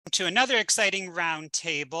To another exciting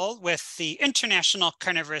roundtable with the International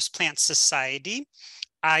Carnivorous Plant Society.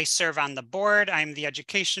 I serve on the board. I'm the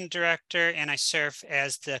education director, and I serve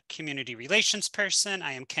as the community relations person.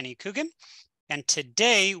 I am Kenny Coogan. And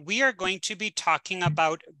today we are going to be talking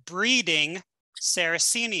about breeding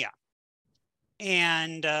Sarracenia.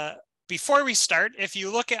 And before we start, if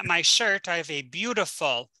you look at my shirt, I have a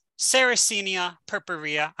beautiful Sarracenia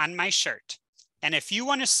purpurea on my shirt. And if you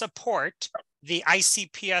want to support the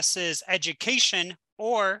ICPS's education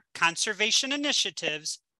or conservation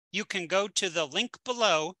initiatives, you can go to the link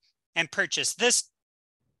below and purchase this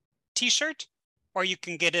t-shirt, or you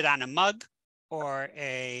can get it on a mug or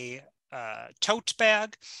a tote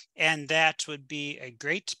bag, and that would be a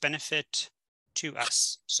great benefit to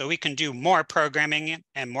us. So we can do more programming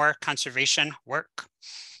and more conservation work.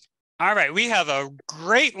 All right, we have a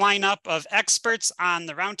great lineup of experts on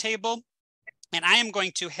the roundtable, and I am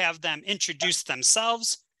going to have them introduce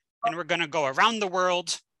themselves, and we're going to go around the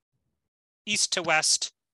world, east to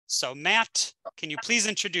west. So Matt, can you please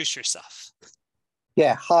introduce yourself?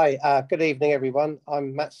 Yeah, hi, good evening, everyone.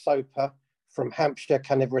 I'm Matt Soper from Hampshire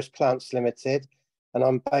Carnivorous Plants Limited, and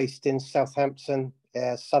I'm based in Southampton,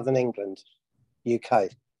 Southern England,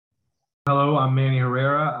 UK. Hello, I'm Manny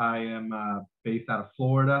Herrera. I am based out of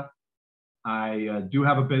Florida. I do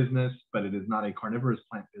have a business, but it is not a carnivorous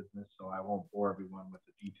plant business, so I won't bore everyone with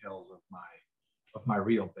the details of my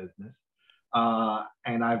real business.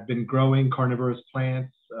 And I've been growing carnivorous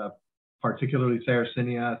plants, particularly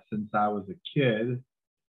Sarracenia, since I was a kid,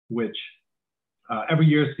 which every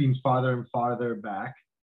year seems farther and farther back.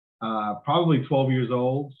 Probably 12 years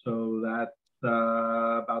old, so that's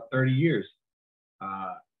about 30 years.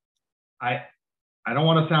 I don't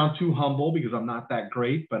want to sound too humble because I'm not that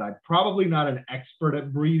great, but I'm probably not an expert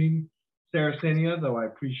at breeding Sarracenia, though I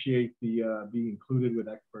appreciate the being included with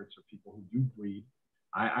experts or people who do breed.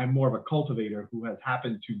 I'm more of a cultivator who has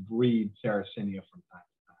happened to breed Sarracenia from time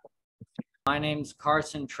to time. My name's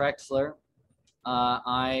Carson Trexler.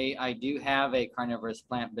 I do have a carnivorous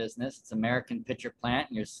plant business. It's American pitcher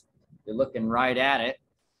plant, and you're looking right at it.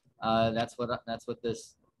 That's what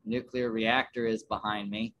this nuclear reactor is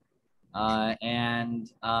behind me. I am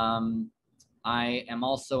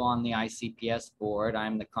also on the ICPS board.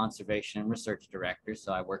 I'm the conservation and research director,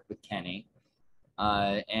 so I work with Kenny.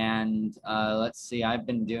 Let's see, I've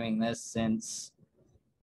been doing this since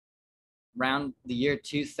around the year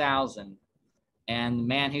 2000. And the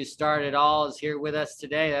man who started it all is here with us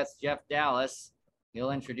today. That's Jeff Dallas.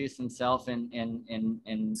 He'll introduce himself in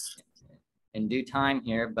due time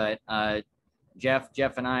here, but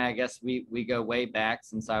Jeff and I guess we go way back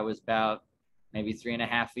since I was about maybe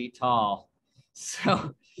 3.5 feet tall.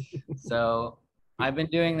 So I've been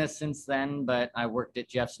doing this since then, but I worked at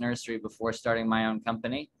Jeff's nursery before starting my own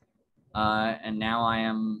company. And now I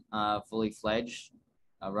am fully fledged,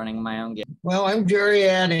 running my own game. Well, I'm Jerry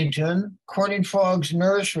Addington. Corning Frog's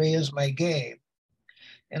nursery is my game.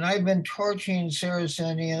 And I've been torching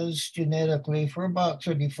Sarracenias genetically for about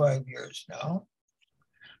 35 years now.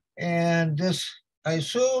 And this, I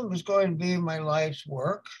assume, is going to be my life's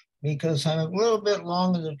work because I'm a little bit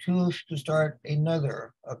long in the tooth to start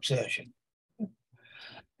another obsession.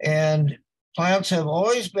 And plants have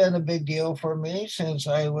always been a big deal for me since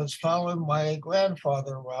I was following my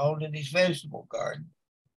grandfather around in his vegetable garden.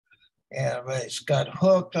 And I got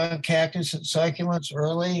hooked on cactus and succulents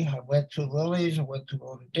early. I went to lilies, I went to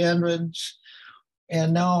rhododendrons,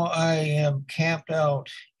 and now I am camped out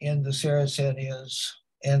in the Sarracenias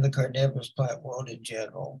and the carnivorous plant world in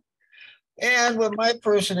general. And with my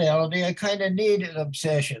personality, I kind of need an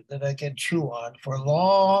obsession that I can chew on for a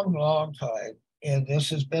long, long time. And this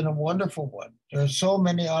has been a wonderful one. There are so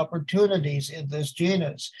many opportunities in this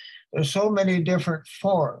genus. There's so many different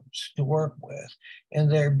forms to work with, and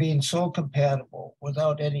they're being so compatible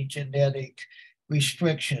without any genetic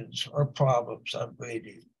restrictions or problems on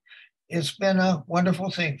breeding. It's been a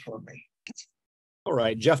wonderful thing for me. All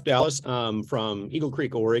right, Jeff Dallas from Eagle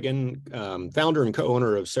Creek, Oregon, founder and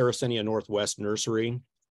co-owner of Sarracenia Northwest Nursery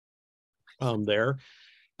there.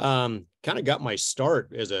 Kind of got my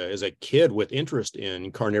start as a kid with interest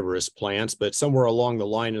in carnivorous plants, but somewhere along the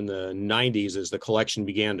line in the 90s, as the collection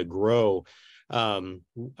began to grow, I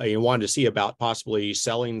wanted to see about possibly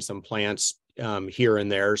selling some plants here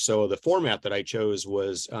and there. So the format that I chose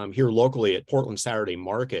was here locally at Portland Saturday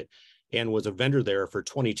Market, and was a vendor there for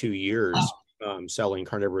 22 years. Selling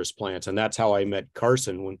carnivorous plants. And that's how I met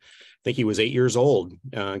Carson when I think he was 8 years old,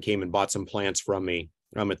 came and bought some plants from me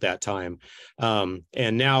at that time.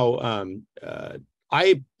 And now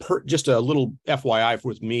just a little FYI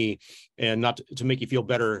with me, and not to make you feel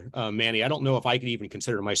better, Manny, I don't know if I could even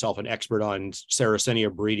consider myself an expert on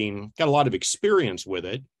Sarracenia breeding. Got a lot of experience with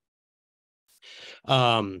it.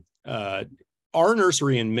 Our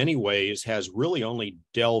nursery in many ways has really only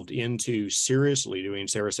delved into seriously doing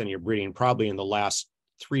Sarracenia breeding probably in the last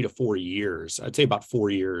 3 to 4 years. I'd say about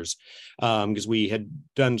 4 years, because we had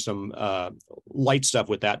done some light stuff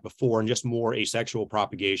with that before and just more asexual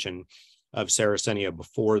propagation of Sarracenia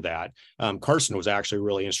before that. Carson was actually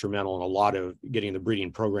really instrumental in a lot of getting the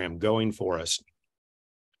breeding program going for us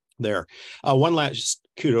there. One last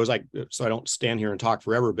kudos, so I don't stand here and talk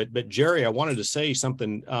forever, but Jerry, I wanted to say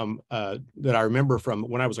something that I remember from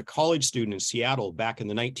when I was a college student in Seattle back in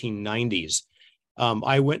the 1990s.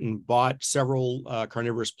 I went and bought several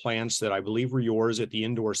carnivorous plants that I believe were yours at the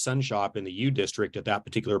indoor sun shop in the U district at that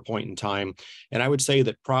particular point in time. And I would say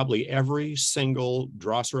that probably every single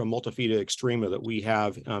Drosera multifida extrema that we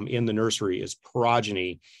have in the nursery is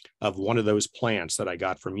progeny of one of those plants that I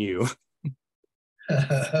got from you.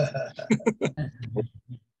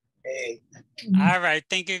 Hey. All right.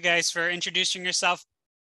 Thank you guys for introducing yourself.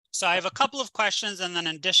 So I have a couple of questions, and then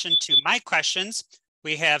in addition to my questions,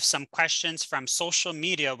 we have some questions from social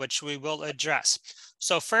media, which we will address.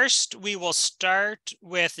 So first, we will start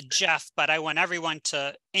with Jeff, but I want everyone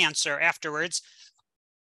to answer afterwards.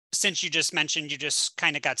 Since you just mentioned you just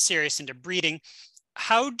kind of got serious into breeding,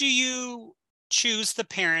 how do you choose the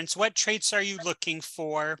parents? What traits are you looking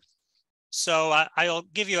for? So I'll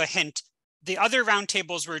give you a hint. The other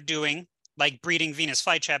roundtables we're doing, like breeding Venus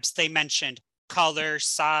flytraps, they mentioned color,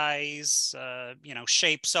 size,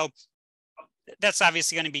 shape. So that's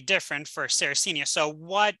obviously going to be different for Sarracenia. So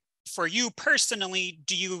what, for you personally,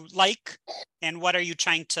 do you like, and what are you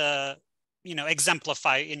trying to,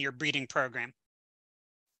 exemplify in your breeding program?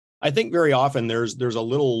 I think very often there's a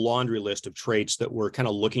little laundry list of traits that we're kind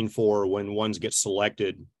of looking for when ones get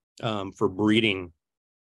selected for breeding.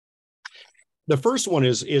 The first one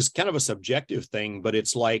is kind of a subjective thing, but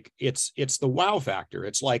it's like it's the wow factor.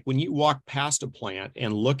 It's like when you walk past a plant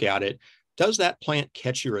and look at it, does that plant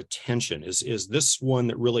catch your attention? Is this one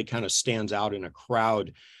that really kind of stands out in a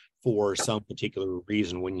crowd for some particular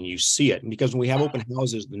reason when you see it? And because when we have open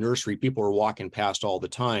houses, the nursery, people are walking past all the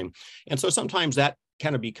time. And so sometimes that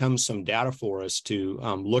kind of becomes some data for us to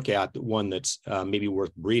look at, the one that's maybe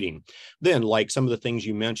worth breeding. Then, like some of the things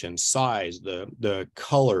you mentioned, size, the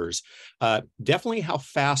colors, definitely how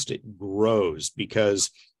fast it grows, because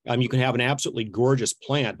you can have an absolutely gorgeous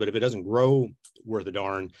plant, but if it doesn't grow worth a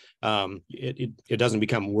darn, it doesn't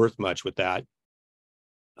become worth much with that.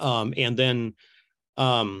 And then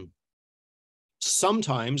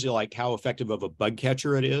sometimes, like how effective of a bug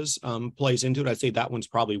catcher it is plays into it. I'd say that one's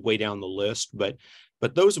probably way down the list, but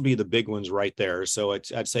those would be the big ones right there. So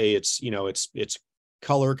I'd say it's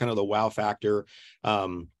color, kind of the wow factor,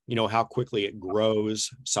 how quickly it grows,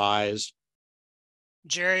 size.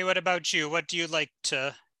 Jerry, what about you? What do you like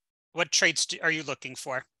what traits are you looking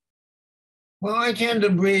for? Well, I tend to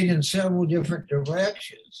breed in several different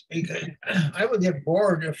directions because I would get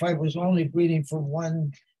bored if I was only breeding for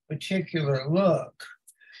one particular look.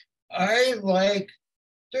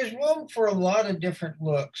 There's room for a lot of different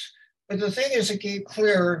looks, but the thing is to keep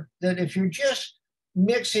clear that if you're just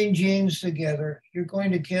mixing genes together, you're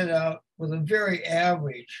going to get out with a very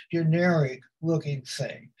average, generic looking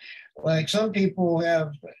thing. Like some people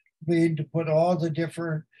have breed to put all the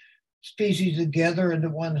different species together into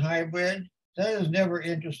one hybrid. That has never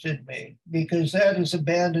interested me because that is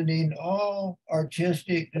abandoning all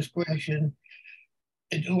artistic discretion.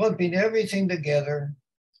 It's lumping everything together,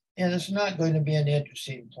 and it's not going to be an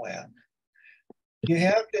interesting plant. You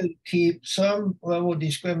have to keep some level of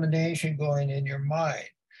discrimination going in your mind.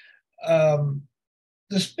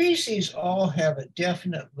 The species all have a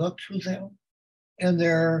definite look to them, and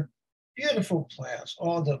they're beautiful plants,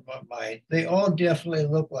 all of them are mine. They all definitely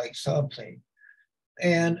look like something.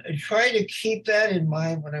 And I try to keep that in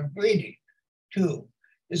mind when I'm breeding, too,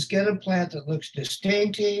 is get a plant that looks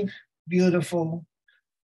distinctive, beautiful,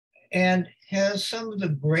 and has some of the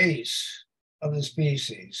grace of the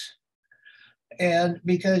species. And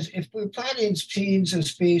because if we're planting seeds of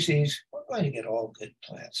species, we're going to get all good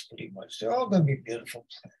plants pretty much. They're all going to be beautiful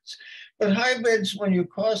plants. But hybrids, when you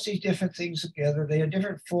cross these different things together, they have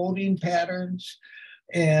different folding patterns,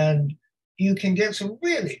 and you can get some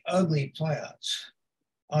really ugly plants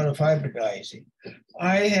out of hybridizing.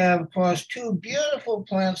 I have crossed two beautiful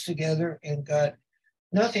plants together and got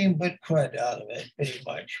nothing but crud out of it, pretty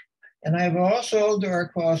much. And I've also, there are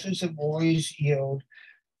crosses that always yield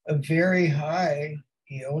a very high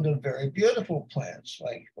yield of very beautiful plants,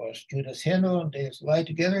 like Judith Hindle and Dave's Light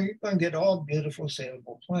together. You're going to get all beautiful,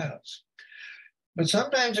 saleable plants. But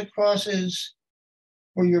sometimes it crosses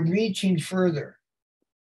where you're reaching further.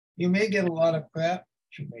 You may get a lot of crap,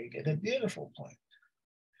 but you may get a beautiful plant.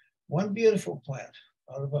 One beautiful plant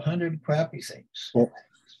out of 100 crappy things. Yeah.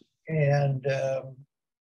 And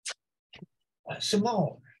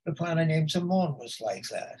Simone, the plant I named Simone, was like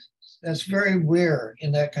that. That's very rare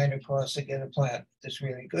in that kind of cross to get a plant that's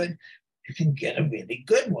really good. You can get a really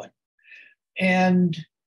good one. And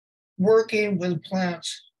working with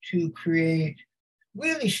plants to create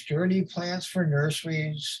really sturdy plants for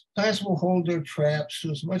nurseries. Plants will hold their traps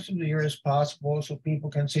as much of the year as possible so people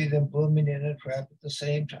can see them blooming in a trap at the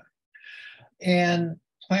same time. And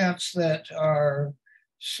plants that are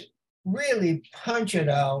really punch it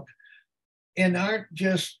out and aren't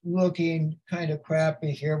just looking kind of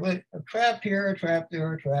crappy here, but a trap here, a trap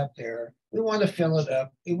there, a trap there. We want to fill it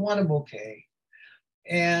up. We want a bouquet.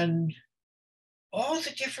 And all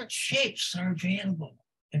the different shapes are available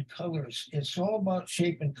and colors. It's all about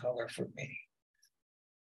shape and color for me.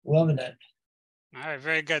 Loving it. All right,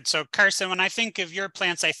 very good. So Carson, when I think of your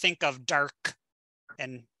plants, I think of dark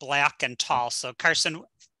and black and tall. So Carson,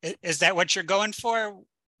 is that what you're going for?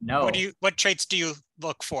 No. What traits do you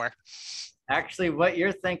look for? Actually, what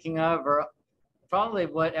you're thinking of, or probably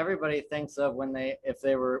what everybody thinks of when if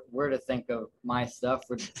they were to think of my stuff,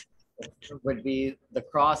 would be the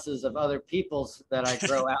crosses of other people's that I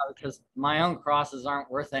grow out, because my own crosses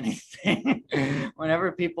aren't worth anything.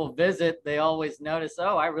 Whenever people visit, they always notice,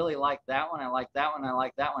 oh, I really like that one. I like that one. I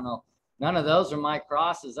like that one. Oh, none of those are my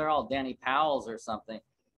crosses. They're all Danny Powell's or something.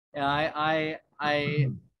 And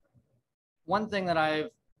one thing that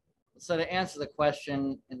so to answer the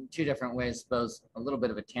question in two different ways, I suppose a little bit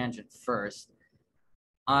of a tangent first.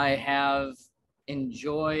 I have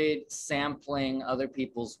enjoyed sampling other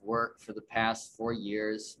people's work for the past 4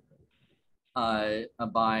 years by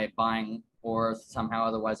buying or somehow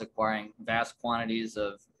otherwise acquiring vast quantities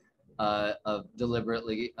of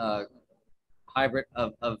deliberately hybrid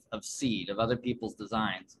of seed of other people's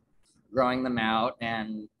designs, growing them out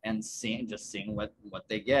and seeing what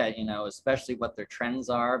they get, especially what their trends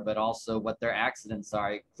are, but also what their accidents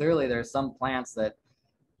are. Clearly, there are some plants that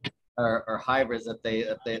are hybrids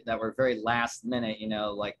that were very last minute,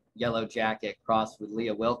 like Yellow Jacket crossed with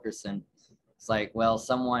Leah Wilkerson. It's like, well,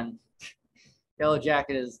 Yellow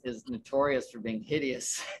Jacket is notorious for being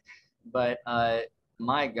hideous, but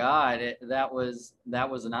my God, that was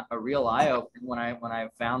a real eye opener when I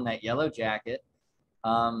found that Yellow Jacket.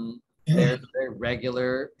 They're very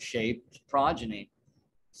regular shaped progeny.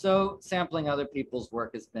 So sampling other people's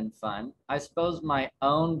work has been fun. I suppose my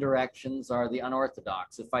own directions are the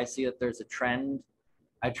unorthodox. If I see that there's a trend,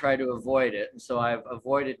 I try to avoid it. So I've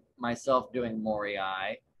avoided myself doing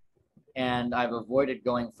Moriai, and I've avoided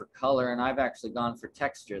going for color, and I've actually gone for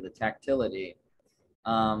texture, the tactility.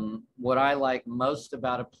 What I like most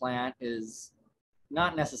about a plant is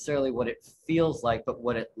not necessarily what it feels like, but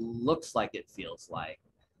what it looks like it feels like.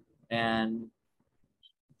 And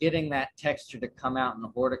getting that texture to come out in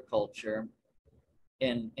horticulture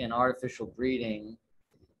in artificial breeding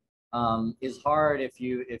is hard if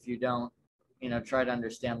you don't try to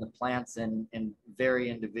understand the plants in very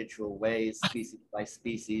individual ways, species by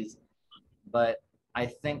species. But I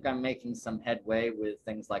think I'm making some headway with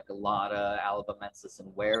things like Alata, Alabamensis, and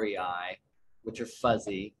Warei, which are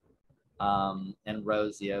fuzzy, and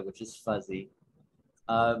Rosia, which is fuzzy.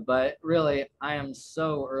 But really, I am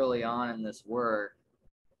so early on in this work,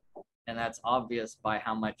 and that's obvious by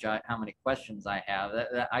how many questions I have,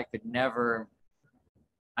 that I could never,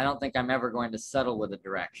 I don't think I'm ever going to settle with a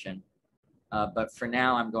direction. But for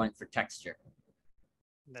now, I'm going for texture.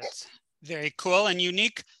 That's very cool and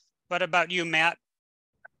unique. What about you, Matt?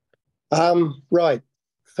 Right.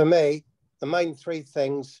 For me, the main three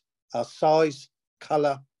things are size,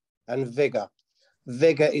 color, and vigor.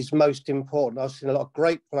 Vigor is most important. I've seen a lot of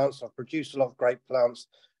great plants. I've produced a lot of great plants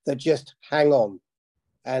that just hang on.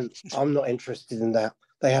 And I'm not interested in that.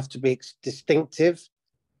 They have to be distinctive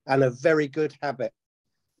and a very good habit.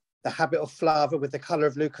 The habit of flava with the color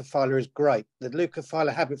of leucophylla is great. The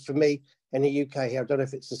leucophylla habit for me in the UK here, I don't know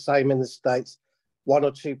if it's the same in the States, 1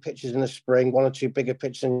 or 2 pitches in the spring, 1 or 2 bigger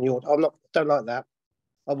pitches in the autumn. Don't like that.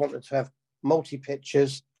 I want them to have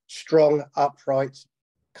multi-pitches, strong, upright,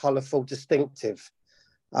 colourful, distinctive.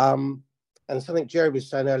 And something Jerry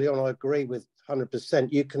was saying earlier on, I agree with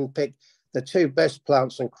 100%. You can pick the 2 best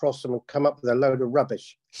plants and cross them and come up with a load of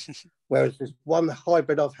rubbish. Whereas there's one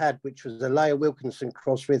hybrid I've had, which was a Leah Wilkinson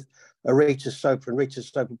cross with a Rita Soper. And Rita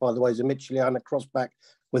Soper, by the way, is a Mitchelliana cross back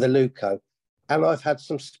with a Leuco. and I've had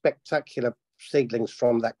some spectacular seedlings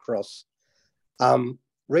from that cross.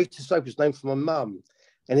 Rita Soper is named for my mum,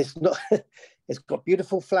 and it's not. It's got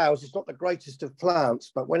beautiful flowers. It's not the greatest of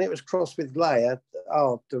plants, but when it was crossed with Leia,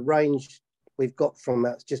 oh, the range we've got from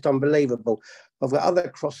that's just unbelievable. I've got other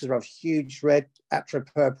crosses where I've huge red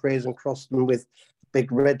purpureas and crossed them with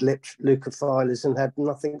big red-lipped leucophyllus and had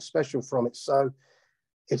nothing special from it. So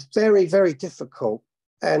it's very, very difficult,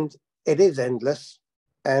 and it is endless,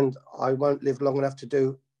 and I won't live long enough to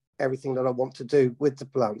do everything that I want to do with the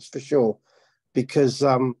plants for sure, because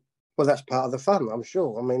well, that's part of the fun, I'm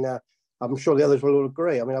sure. I mean, I'm sure the others will all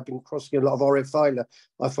agree. I mean, I've been crossing a lot of Oreophylla.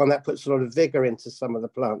 I find that puts a lot of vigor into some of the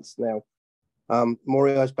plants now.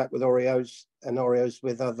 Morio's back with Oreos, and Oreos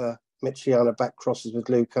with other Michiana back crosses with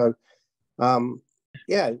Leuco.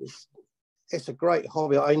 Yeah, it's a great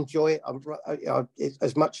hobby. I enjoy it. It's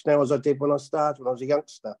as much now as I did when I started, when I was a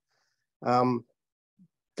youngster.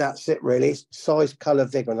 That's it, really. It's size, colour,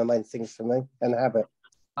 vigor are the main things for me, and habit.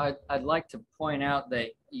 I'd like to point out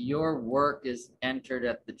that your work is entered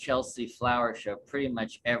at the Chelsea Flower Show pretty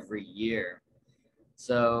much every year.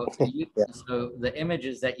 So, so the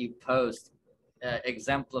images that you post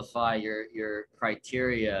exemplify your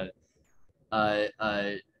criteria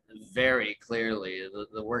very clearly.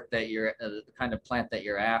 The work that you're, the kind of plant that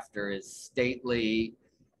you're after is stately,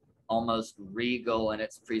 almost regal in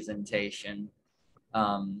its presentation.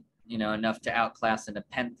 You know, enough to outclass an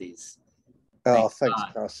Nepenthes. Oh, thanks,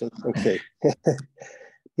 Carson. Thank you.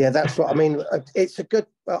 Yeah, that's what I mean. It's a good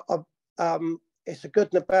and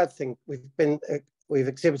a bad thing. We've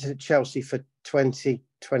exhibited at Chelsea for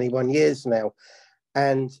 21 years now,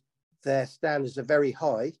 and their standards are very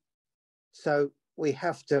high. So we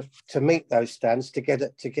have to meet those standards to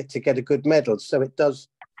get a good medal. So it does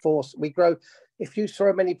force. We grow. If you saw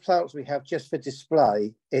how many plants we have just for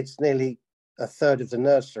display, it's nearly a third of the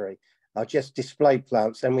nursery are just display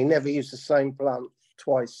plants, and we never use the same plant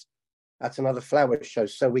twice at another flower show.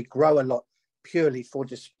 So we grow a lot purely for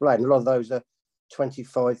display, and a lot of those are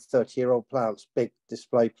 25, 30-year-old plants, big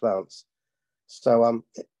display plants. So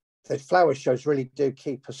the flower shows really do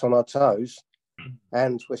keep us on our toes,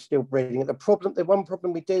 and we're still breeding. The one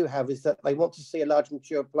problem we do have is that they want to see a large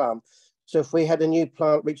mature plant. So if we had a new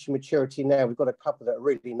plant reaching maturity now, we've got a couple that are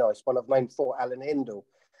really nice. One I've named for Alan Hindle.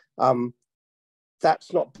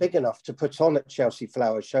 That's not big enough to put on at Chelsea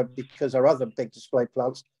Flower Show because our other big display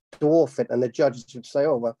plants dwarf it, and the judges would say,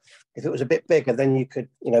 "Oh well, if it was a bit bigger, then you could,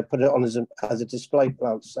 put it on as a display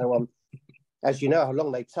plant." So, as you know, how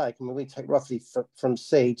long they take. I mean, we take roughly from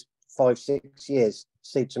seed 5-6 years,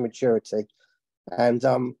 seed to maturity, and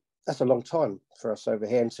that's a long time for us over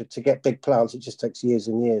here. And to get big plants, it just takes years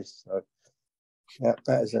and years. So, yeah,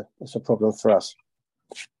 that's a problem for us.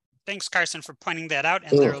 Thanks, Carson, for pointing that out.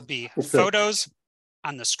 And there will be photos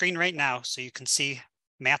on the screen right now so you can see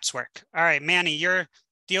Matt's work. All right, Manny, you're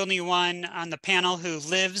the only one on the panel who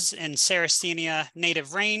lives in Sarracenia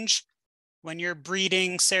native range. When you're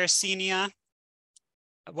breeding Sarracenia,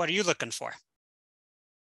 what are you looking for?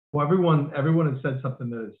 Well, everyone has said something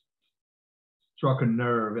that has struck a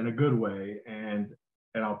nerve in a good way, and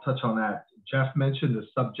I'll touch on that. Jeff mentioned the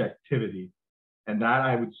subjectivity, and that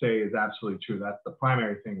I would say is absolutely true. That's the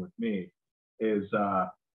primary thing with me is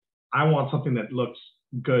I want something that looks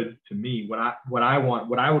good to me, what I would want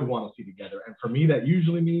to see together. And for me, that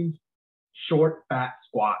usually means short, fat,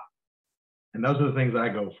 squat. And those are the things that I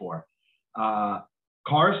go for.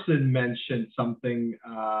 Carson mentioned something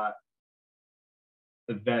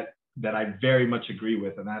that I very much agree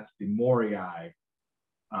with, and that's the Morii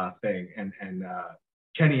thing. And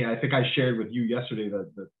Kenny, I think I shared with you yesterday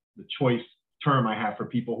the choice term I have for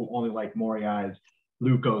people who only like Morii,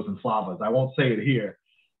 Leucos, and Flavas. I won't say it here,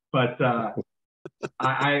 but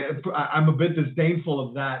I'm a bit disdainful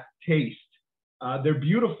of that taste. They're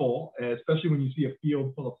beautiful, especially when you see a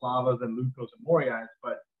field full of Flavas and Leucos and Morii,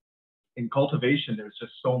 but in cultivation, there's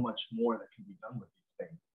just so much more that can be done with these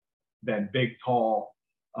things than big, tall,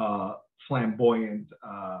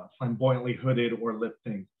 flamboyantly hooded or lit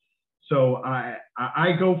things. So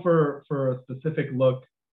I go for a specific look.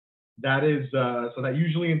 That is, so that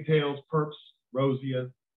usually entails Purps,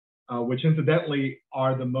 Rosias, which incidentally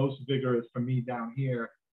are the most vigorous for me down here.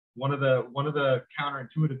 One of the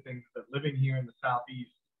counterintuitive things is that living here in the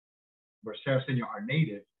Southeast, where Sarracenia are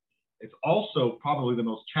native, it's also probably the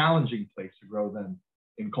most challenging place to grow them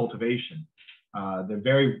in cultivation. They're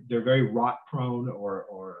very rot prone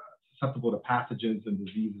or susceptible to pathogens and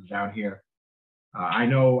diseases down here. I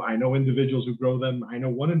know individuals who grow them. I know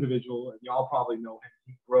one individual, and y'all probably know him.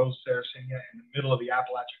 He grows Sarracenia in the middle of the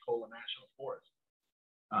Apalachicola National Forest,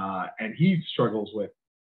 and he struggles with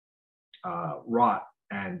rot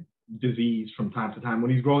and disease from time to time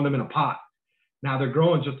when he's growing them in a pot. Now they're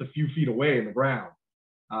growing just a few feet away in the ground.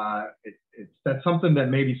 That's something that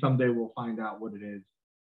maybe someday we'll find out what it is.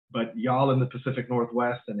 But y'all in the Pacific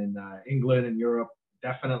Northwest and in England and Europe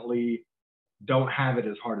definitely don't have it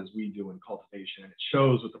as hard as we do in cultivation, and it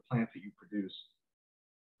shows with the plants that you produce.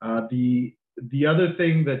 The other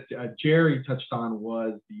thing that Jerry touched on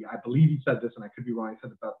was I believe he said this, and I could be wrong, he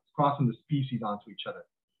said about crossing the species onto each other.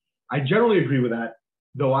 I generally agree with that,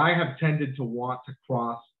 though I have tended to want to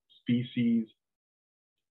cross species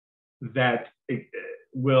that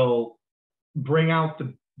will bring out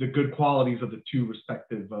the good qualities of the two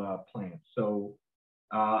respective plants. So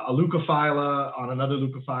a leucophylla on another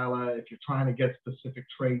leucophylla, if you're trying to get specific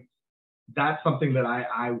traits, that's something that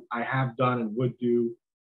I have done and would do.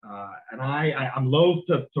 And I'm loath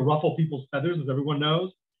to ruffle people's feathers, as everyone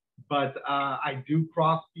knows, but I do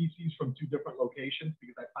cross species from two different locations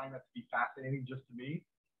because I find that to be fascinating just to me.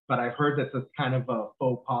 But I've heard that that's kind of a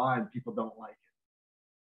faux pas and people don't like it.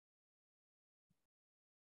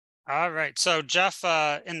 All right. So Jeff,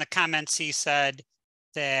 in the comments, he said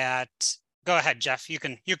that, go ahead, Jeff, you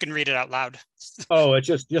can read it out loud. Oh, it's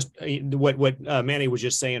just what Manny was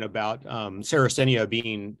just saying about Sarracenia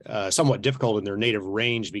being somewhat difficult in their native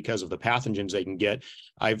range because of the pathogens they can get.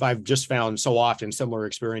 I've just found so often similar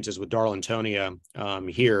experiences with Darlingtonia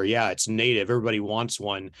here. Yeah, it's native. Everybody wants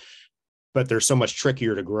one, but they're so much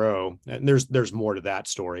trickier to grow. And there's more to that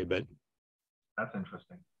story, but that's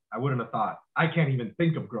interesting. I wouldn't have thought. I can't even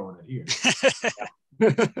think of growing it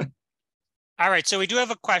here. All right, so we do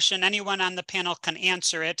have a question. Anyone on the panel can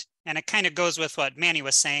answer it, and it kind of goes with what Manny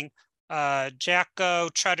was saying. Jacko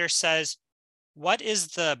Trutter says, what is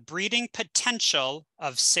the breeding potential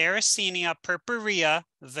of Sarracenia purpurea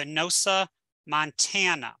venosa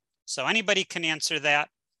montana? So anybody can answer that.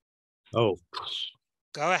 Oh.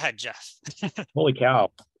 Go ahead, Jeff. Holy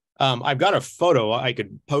cow. I've got a photo I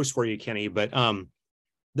could post for you, Kenny, but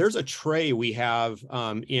there's a tray we have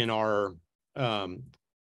in our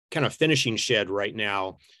kind of finishing shed right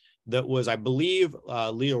now that was, I believe,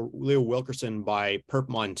 Leo Wilkerson by Perp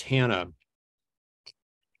Montana.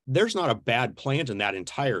 There's not a bad plant in that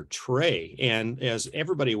entire tray. And as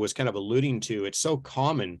everybody was kind of alluding to, it's so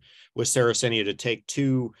common with Sarracenia to take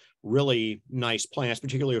two really nice plants,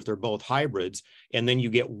 particularly if they're both hybrids, and then you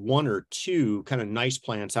get one or two kind of nice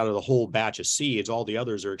plants out of the whole batch of seeds. All the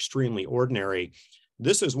others are extremely ordinary.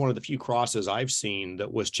 This is one of the few crosses I've seen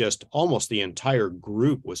that was just almost the entire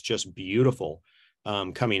group was just beautiful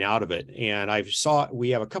coming out of it. And we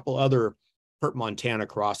have a couple other Perp Montana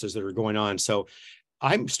crosses that are going on. So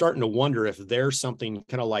I'm starting to wonder if there's something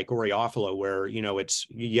kind of like Oreophila where,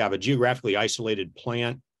 you have a geographically isolated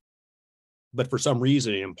plant, but for some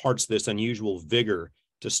reason it imparts this unusual vigor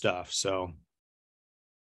to stuff. So.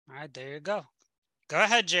 All right, there you go. Go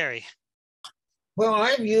ahead, Jerry. Well,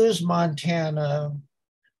 I've used Montana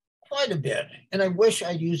quite a bit, and I wish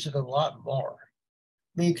I'd used it a lot more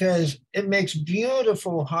because it makes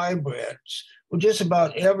beautiful hybrids with just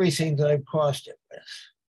about everything that I've crossed it with.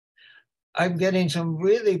 I'm getting some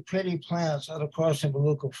really pretty plants out of crossing the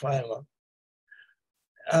leucophylla.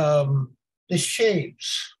 The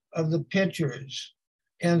shapes of the pitchers,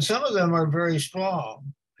 and some of them are very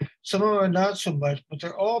strong. Some of them are not so much, but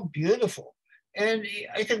they're all beautiful. And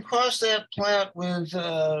I can cross that plant with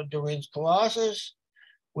Doreen's colossus,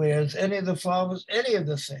 with any of the flowers, any of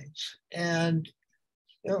the things. And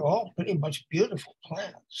they're all pretty much beautiful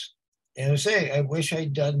plants. And I say, I wish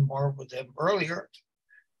I'd done more with them earlier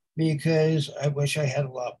because I wish I had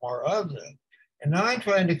a lot more of them. And now I'm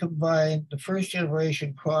trying to combine the first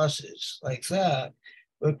generation crosses like that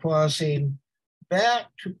with crossing back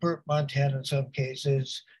to Perp Montana in some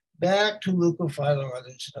cases, back to leucophylla or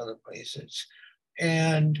others in other places.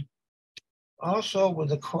 And also with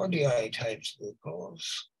the cordyai types leucos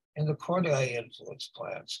and the cordyai influenced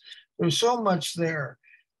plants. There's so much there.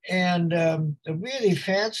 And the really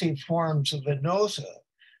fancy forms of venosa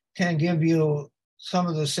can give you some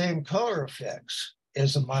of the same color effects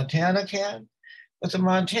as the Montana can. But the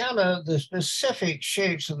Montana, the specific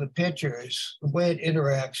shapes of the pitchers, the way it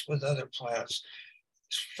interacts with other plants,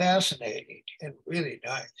 is fascinating and really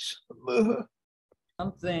nice.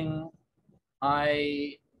 Something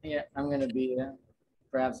I'm going to be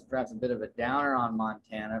perhaps a bit of a downer on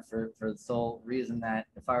Montana for the sole reason that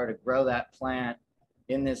if I were to grow that plant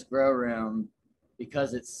in this grow room,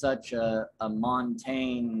 because it's such a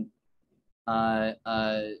montane taxon,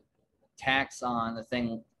 the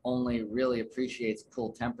thing only really appreciates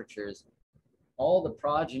cool temperatures. All the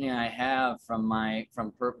progeny I have from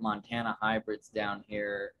Perp Montana hybrids down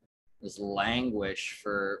here was languish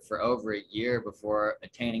for over a year before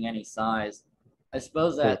attaining any size. I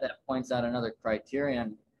suppose that points out another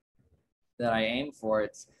criterion that I aim for.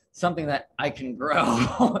 It's something that I can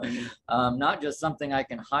grow, not just something I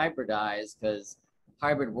can hybridize, because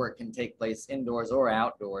hybrid work can take place indoors or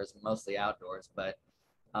outdoors, mostly outdoors, but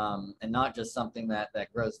and not just something that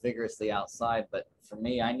grows vigorously outside. But for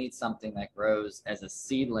me, I need something that grows as a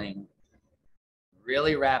seedling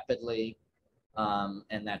really rapidly,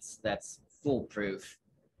 and that's foolproof.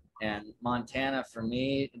 And Montana, for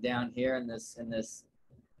me, down here in this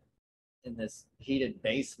heated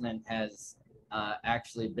basement, has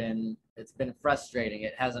actually been frustrating.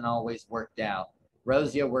 It hasn't always worked out.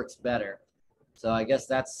 Rosia works better. So I guess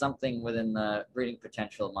that's something within the breeding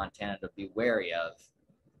potential of Montana to be wary of.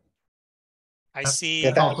 I see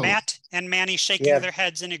Matt and Manny shaking their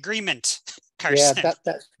heads in agreement. Carson.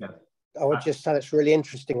 Yeah, I would just say it's really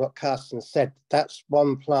interesting what Carson said. That's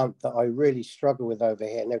one plant that I really struggle with over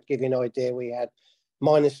here. And to give you an idea, we had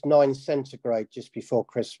 -9 centigrade just before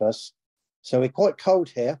Christmas. So we're quite cold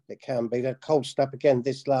here. It can be. The cold snap again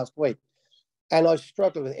this last week. And I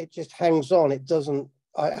struggle with it. It just hangs on. It doesn't,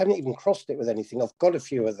 I haven't even crossed it with anything. I've got a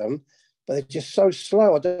few of them, but they're just so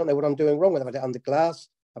slow. I don't know what I'm doing wrong with it. I've had it under glass.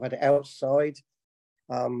 I've had it outside.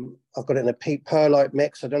 I've got it in a peat perlite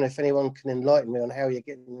mix. I don't know if anyone can enlighten me on how you're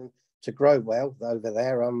getting them to grow well over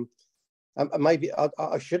there. Maybe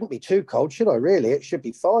I shouldn't be too cold, should I really? It should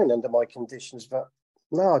be fine under my conditions, but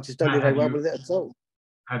no, I just don't do very well with it at all.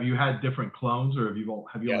 Have you had different clones, or have you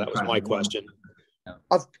yeah, that was my question.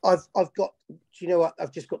 I've got, do you know what?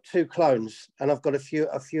 I've just got 2 clones, and I've got a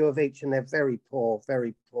few of each, and they're very poor,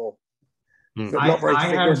 very poor. Not very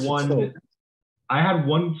vigorous at all. I had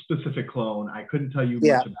one specific clone. I couldn't tell you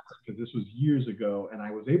much about it because this was years ago, and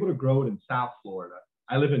I was able to grow it in South Florida.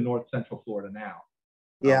 I live in North Central Florida now,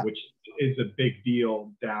 which is a big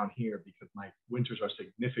deal down here because my winters are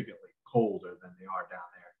significantly colder than they are down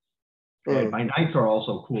there. And my nights are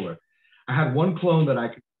also cooler. I had one clone that I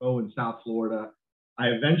could grow in South Florida. I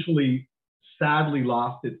eventually, sadly,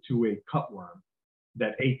 lost it to a cutworm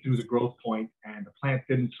that ate through the growth point, and the plant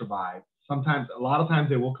didn't survive. A lot of times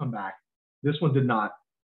they will come back. This one did not.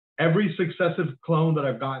 Every successive clone that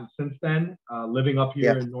I've gotten since then, living up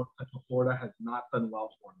here in North Central Florida, has not done well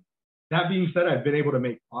for me. That being said, I've been able to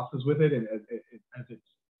make crosses with it, and as it's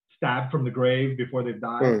stabbed from the grave before they've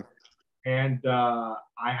died. And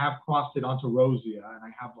I have crossed it onto Rosia, and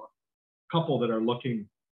I have a couple that are looking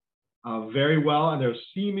very well, and they're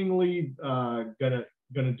seemingly gonna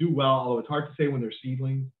do well, although it's hard to say when they're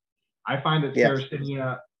seedlings. I find that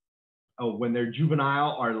Sarracenia, when they're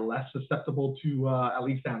juvenile, are less susceptible to, at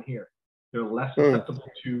least down here, they're less susceptible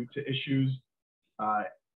to issues.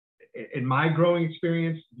 In my growing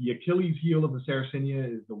experience, the Achilles heel of the Sarracenia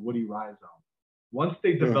is the woody rhizome. Once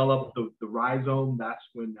they develop the rhizome, that's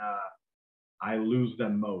when I lose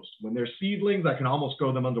them most. When they're seedlings, I can almost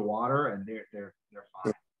grow them underwater, and they're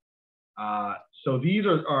fine. So these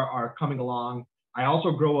are coming along. I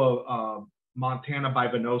also grow a Montana by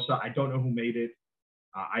venosa. I don't know who made it.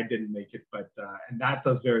 I didn't make it, but and that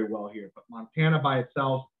does very well here. But Montana by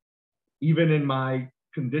itself, even in my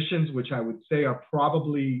conditions, which I would say are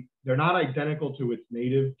probably, they're not identical to its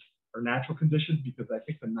native or natural conditions, because I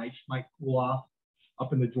think the nights might cool off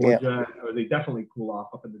up in the Georgia, or they definitely cool off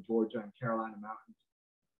up in the Georgia and Carolina mountains.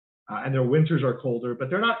 And their winters are colder, but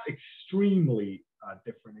they're not extremely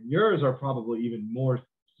different. And yours are probably even more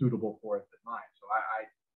suitable for it than mine. So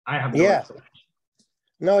I have no explanation.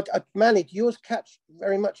 No, Manny, do yours catch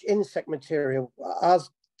very much insect material?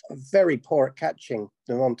 Ours are very poor at catching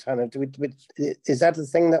the Montana. Is that the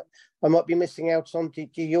thing that I might be missing out on? Do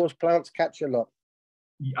yours plants catch a lot?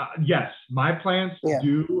 Yes, my plants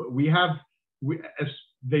do.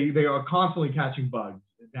 They are constantly catching bugs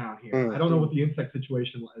down here. I don't know what the insect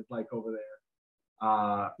situation is like over there.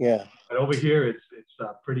 But over here it's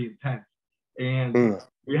pretty intense. And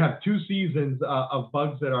we have 2 seasons of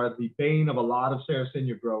bugs that are the bane of a lot of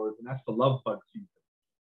Sarracenia growers, and that's the love bug season.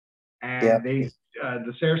 And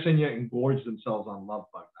the Sarracenia engorge themselves on love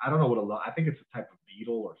bugs. I don't know what I think it's a type of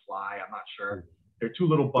beetle or fly. I'm not sure. They're 2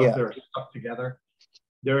 little bugs that are stuck together.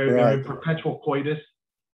 They're in perpetual coitus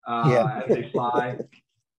as they fly.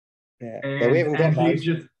 And, we haven't got they those.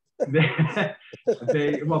 just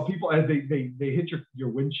people, as they hit your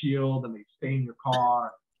windshield and they stain your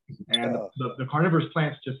car. And the carnivorous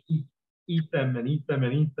plants just eat them and eat them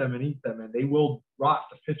and eat them and eat them, and they will rot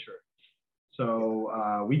the pitcher.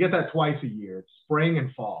 So we get that twice a year. It's spring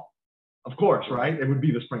and fall. Of course, right? It would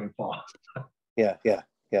be the spring and fall. Yeah.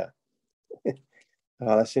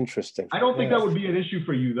 Oh, that's interesting. I don't think that would be an issue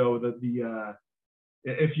for you, though.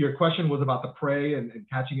 If your question was about the prey and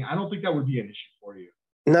catching it, I don't think that would be an issue for you.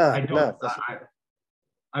 No, I don't.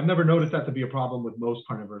 I've never noticed that to be a problem with most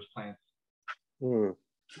carnivorous plants. No,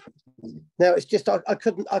 it's just I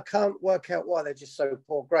can't work out why they're just so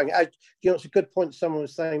poor growing. It's a good point someone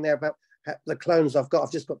was saying there about the clones I've got.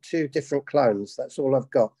 I've just got 2 different clones. That's all I've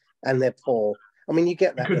got, and they're poor. I mean, you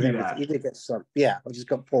get that with everything. You do get some. Yeah, I've just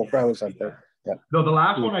got poor growers, I think. Yeah. No, the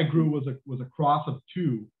last one I grew was a cross of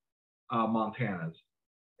 2 Montanas.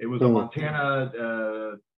 It was a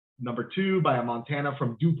Montana number 2 by a Montana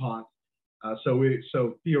from DuPont.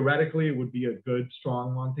 So theoretically, it would be a good,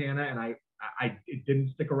 strong Montana, and it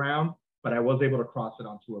didn't stick around, but I was able to cross it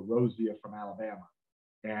onto a Rosia from Alabama,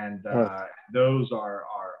 and those are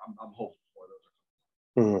I'm hopeful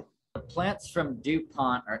for those. The plants from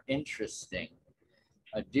DuPont are interesting.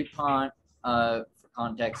 DuPont, for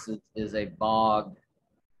context, is a bog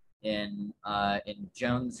in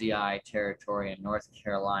Jonesii territory in North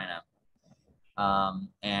Carolina,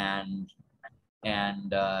 and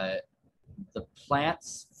the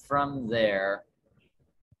plants from there,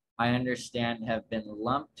 I understand, have been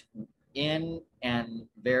lumped in and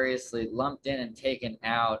variously lumped in and taken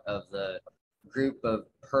out of the group of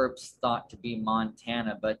perps thought to be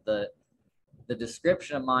Montana, but the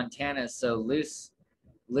description of Montana is so loose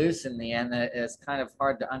in the end that it's kind of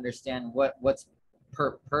hard to understand what's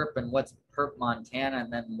perp and what's perp Montana,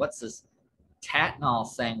 and then what's this Tatnall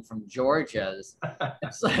saying from Georgia.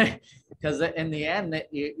 It's like, because in the end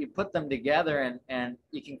that you put them together and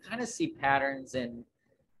you can kind of see patterns in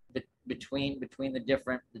between the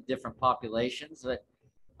different populations,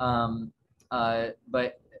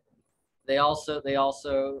 but they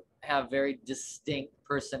also have very distinct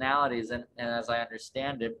personalities, and as I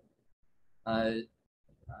understand it, at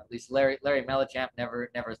least Larry Mellichamp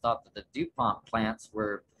never thought that the DuPont plants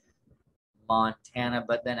were Montana,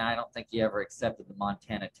 but then I don't think he ever accepted the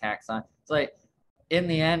Montana taxon. It's like, in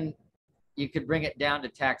the end, you could bring it down to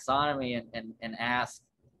taxonomy and ask,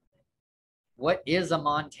 what is a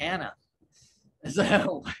Montana?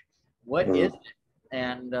 So, what is it?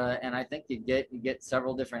 And I think you get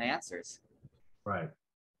several different answers. Right.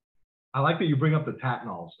 I like that you bring up the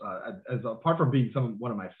Tatnalls, as apart from being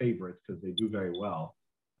one of my favorites because they do very well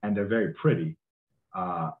and they're very pretty.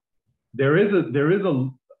 There is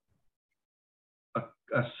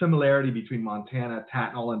a similarity between Montana,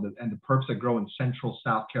 Tatnall, and the perps that grow in central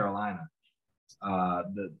South Carolina.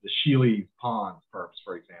 The Shealy Pond perps,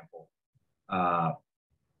 for example.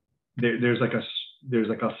 There's like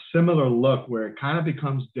a similar look where it kind of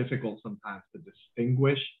becomes difficult sometimes to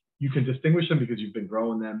distinguish. You can distinguish them because you've been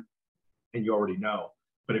growing them and you already know.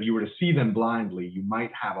 But if you were to see them blindly, you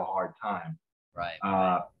might have a hard time. Right.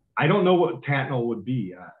 I don't know what Tatnall would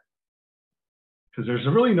be because there's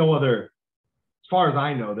really no other, as far as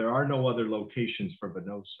I know, there are no other locations for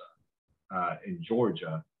venosa in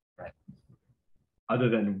Georgia. Right. Other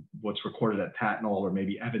than what's recorded at Tatnall or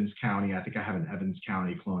maybe Evans County. I think I have an Evans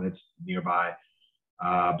County clone. It's nearby.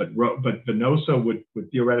 But venosa would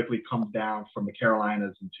theoretically come down from the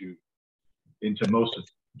Carolinas into most of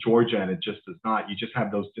Georgia, and it just does not. You just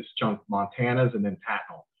have those disjunct Montanas and then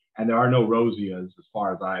Tatnall. And there are no Rosias, as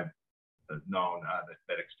far as I've known,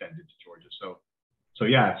 that extend into Georgia. So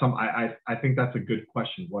yeah, I think that's a good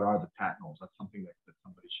question. What are the Tatnalls? That's something that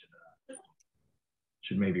somebody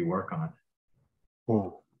should maybe work on.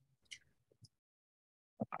 All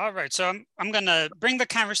right, so I'm going to bring the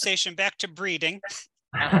conversation back to breeding,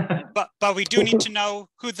 but we do need to know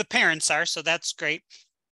who the parents are, so that's great.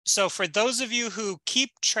 So for those of you who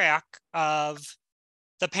keep track of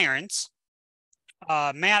the parents,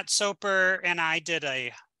 Matt, Soper, and I did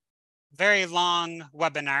a very long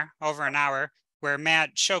webinar, over an hour, where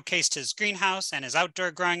Matt showcased his greenhouse and his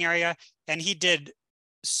outdoor growing area, and he did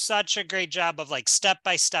such a great job of like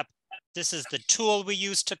step-by-step. This is the tool we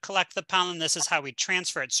use to collect the pollen. This is how we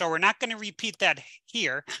transfer it. So we're not going to repeat that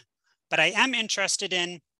here, but I am interested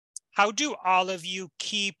in, how do all of you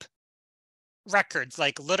keep records,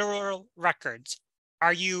 like literal records?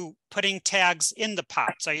 Are you putting tags in the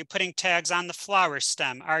pots? Are you putting tags on the flower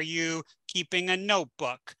stem? Are you keeping a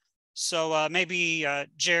notebook? So maybe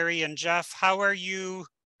Jerry and Jeff, how are you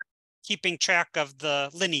keeping track of the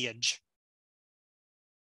lineage?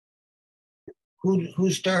 Who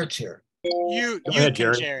starts here? You ahead,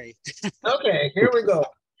 can, Jerry. Jerry. Okay, here we go.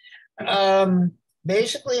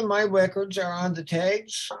 Basically, my records are on the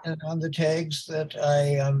tags and on the tags that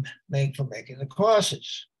I make for making the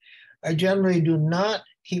crosses. I generally do not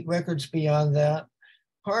keep records beyond that.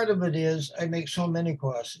 Part of it is I make so many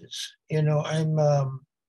crosses. You know, I'm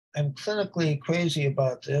clinically crazy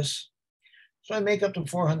about this. So I make up to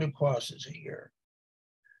 400 crosses a year.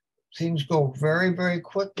 Things go very, very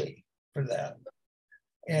quickly for that.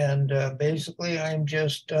 And basically, I'm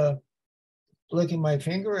just licking my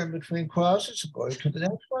finger in between crosses, going to the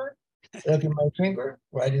next one, licking my finger,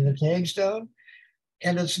 writing the tags down.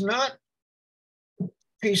 And it's not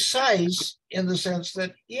precise in the sense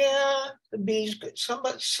that, yeah, the bees, so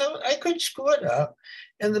I could screw it up.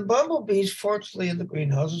 And the bumblebees, fortunately, in the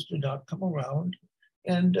greenhouses do not come around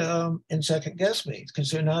and second guess me because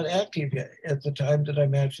they're not active yet at the time that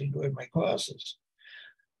I'm actually doing my crosses.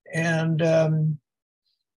 And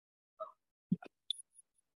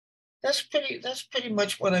that's pretty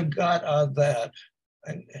much what I've got on that.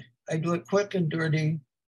 I do it quick and dirty.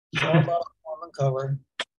 It's all about form and color.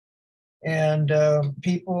 And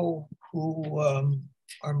people who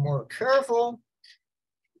are more careful,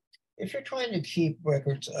 if you're trying to keep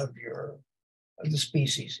records of the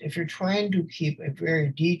species, if you're trying to keep a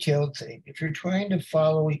very detailed thing, if you're trying to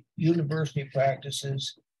follow university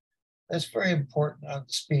practices, that's very important on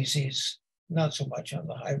the species, not so much on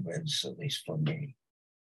the hybrids, at least for me.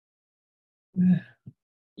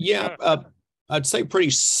 Yeah, I'd say pretty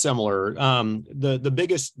similar. The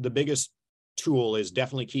biggest tool is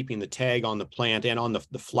definitely keeping the tag on the plant and on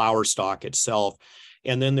the flower stalk itself.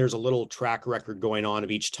 And then there's a little track record going on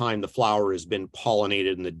of each time the flower has been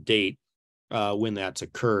pollinated and the date when that's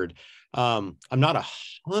occurred. I'm not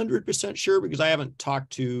 100% sure because I haven't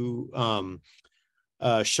talked to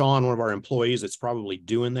Sean, one of our employees that's probably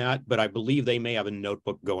doing that, but I believe they may have a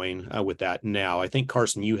notebook going with that now. I think,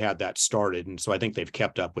 Carson, you had that started, and so I think they've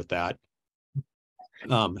kept up with that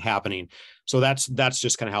happening. So that's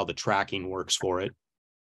just kind of how the tracking works for it.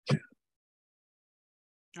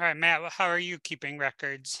 All right, Matt, how are you keeping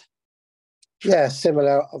records? Yeah,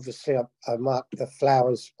 similar. Obviously, I mark the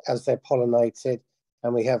flowers as they're pollinated,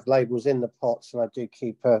 and we have labels in the pots, and I do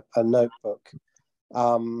keep a notebook.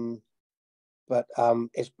 But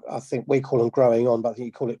I think we call them growing on, but I think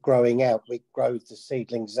you call it growing out. We grow the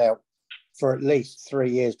seedlings out for at least 3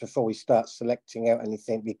 years before we start selecting out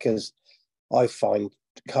anything, because I find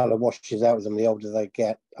colour washes out of them the older they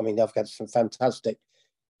get. I mean, I've got some fantastic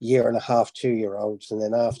 1.5, 2-year-olds, and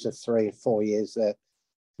then after 3 or 4 years, they're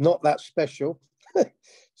not that special.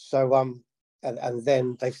 So and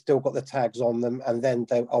then they've still got the tags on them, and then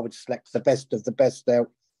I would select the best of the best out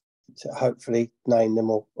to hopefully name them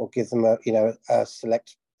or give them a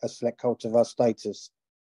select cultivar status.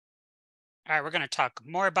 All right, we're going to talk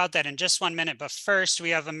more about that in just 1 minute, but first we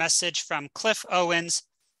have a message from Cliff Owens,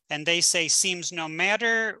 and they say, seems no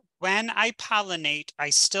matter when I pollinate, I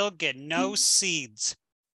still get no seeds.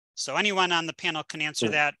 So anyone on the panel can answer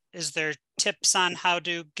that. Is there tips on how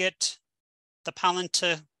to get the pollen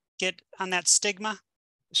to get on that stigma?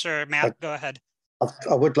 Sure, Matt, go ahead.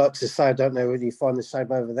 I would like to say, I don't know whether you find the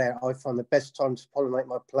same over there. I find the best time to pollinate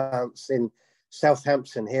my plants in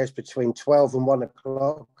Southampton here is between 12 and 1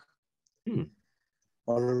 o'clock. On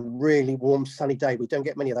a really warm, sunny day. We don't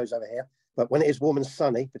get many of those over here, but when it is warm and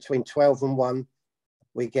sunny, between 12 and 1,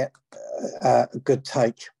 we get a good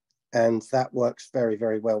take, and that works very,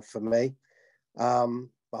 very well for me. But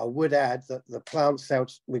I would add that the plants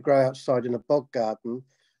we grow outside in a bog garden,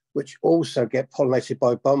 which also get pollinated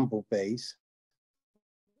by bumblebees.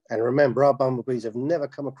 And remember, our bumblebees have never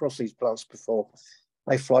come across these plants before.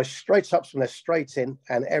 They fly straight up from there, straight in,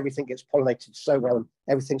 and everything gets pollinated so well, and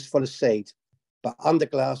everything's full of seed. But under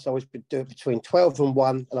glass, I always do it between 12 and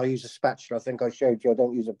 1, and I use a spatula. I think I showed you, I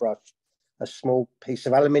don't use a brush. A small piece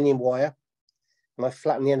of aluminium wire, and I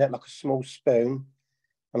flatten the end out like a small spoon,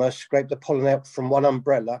 and I scrape the pollen out from one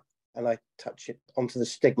umbrella, and I touch it onto the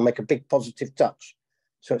stick and make a big positive touch.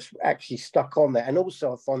 So it's actually stuck on there. And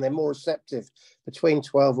also I find they're more receptive between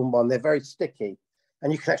 12 and 1. They're very sticky,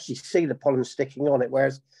 and you can actually see the pollen sticking on it.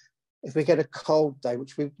 Whereas if we get a cold day,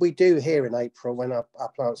 which we do here in April when our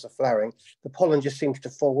plants are flowering, the pollen just seems to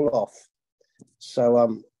fall off.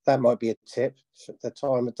 So that might be a tip. So the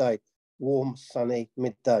time of day, warm, sunny,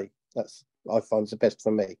 midday. That's, I find, the best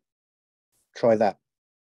for me. Try that.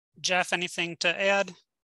 Jeff, anything to add?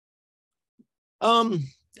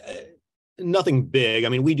 Nothing big. I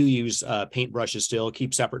mean, we do use paint brushes still,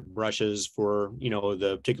 keep separate brushes for,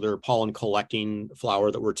 the particular pollen collecting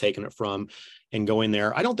flower that we're taking it from and going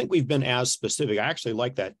there. I don't think we've been as specific. I actually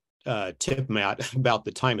like that tip, Matt, about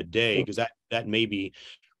the time of day, because that may be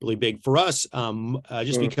really big for us.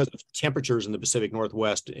 Just because of temperatures in the Pacific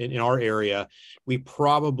Northwest in our area, we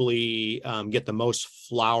probably get the most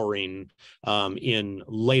flowering in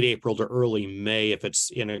late April to early May if it's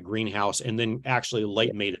in a greenhouse, and then actually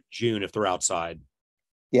late May to June if they're outside.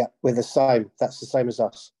 Yeah, we're the same. That's the same as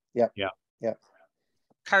us. Yeah.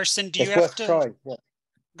 Carson, do you it's have worth to trying? Yeah.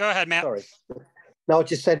 Go ahead, Matt? Sorry. No, I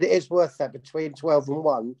just said it is worth that. Between 12 and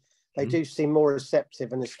 1, they do seem more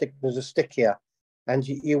receptive, and the stigmas are stickier, and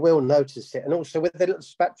you will notice it. And also with the little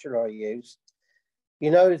spatula I use,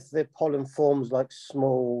 you know, the pollen forms like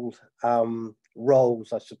small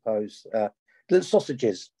rolls, I suppose, little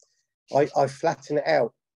sausages. I flatten it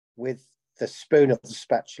out with the spoon of the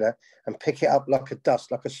spatula and pick it up like a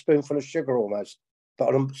dust, like a spoonful of sugar almost,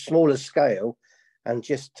 but on a smaller scale, and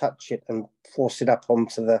just touch it and force it up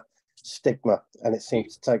onto the stigma, and it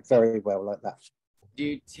seems to take very well like that. Do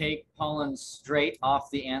you take pollen straight off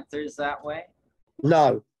the anthers that way?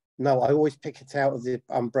 No, I always pick it out of the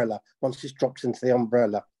umbrella once it's dropped into the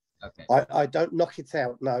umbrella. Okay. I don't knock it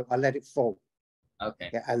out. No, I let it fall.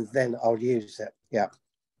 Okay. Yeah, and then I'll use it. Yeah.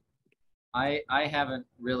 I haven't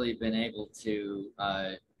really been able to.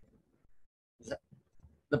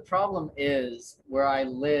 The problem is where I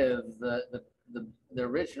live. The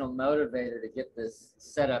original motivator to get this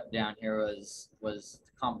set up down here was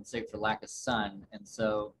to compensate for lack of sun, and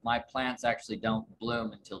so my plants actually don't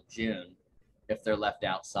bloom until June if they're left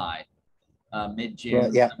outside. Mid-June,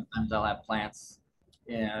 Right, yeah. Sometimes I'll have plants,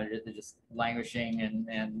 you know, they're just languishing,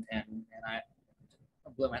 and I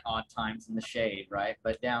bloom at odd times in the shade, right?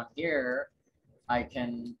 But down here, I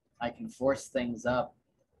can force things up.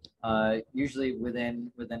 Usually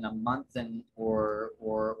within a month or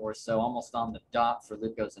so, almost on the dot for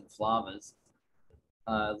leucos and flavas.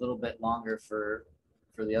 A little bit longer for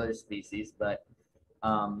the other species, but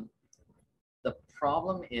the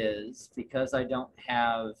problem is because I don't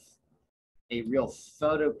have a real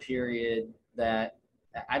photo period that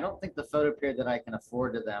I don't think the photo period that I can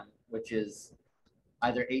afford to them, which is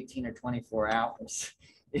either 18 or 24 hours,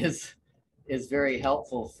 is very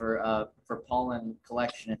helpful for pollen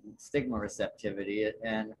collection and stigma receptivity.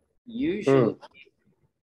 And usually,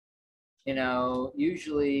 you know,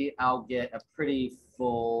 I'll get a pretty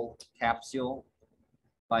full capsule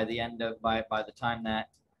by the end of by the time that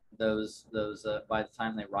those by the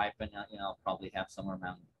time they ripen. You know, I'll probably have somewhere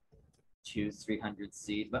around 200-300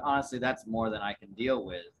 seed. But honestly, that's more than I can deal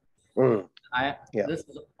with. This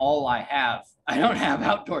is all I have. I don't have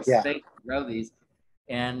outdoor space to grow these.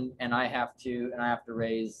 And I have to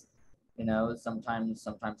raise, you know, sometimes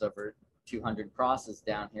over 200 crosses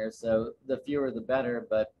down here. So the fewer the better.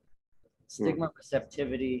 But stigma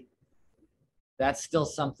receptivity, that's still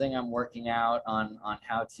something I'm working out on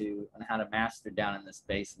how to master down in this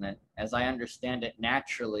basement. As I understand it,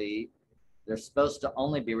 naturally, they're supposed to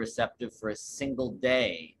only be receptive for a single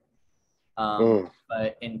day.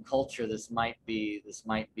 But in culture, this might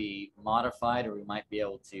be modified, or we might be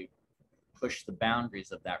able to push the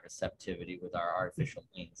boundaries of that receptivity with our artificial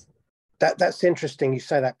means. That's interesting you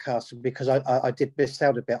say that, Carson, because I did miss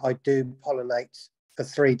out a bit. I do pollinate for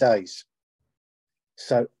 3 days.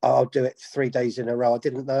 So I'll do it 3 days in a row. I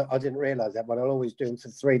didn't realize that, but I'll always do them for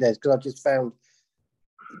 3 days because I just found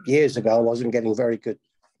years ago I wasn't getting very good,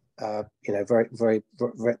 you know, my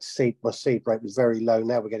seed rate was very low.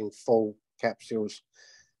 Now we're getting full capsules,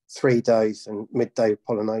 3 days and midday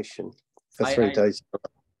pollination for 3 days.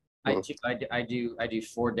 I do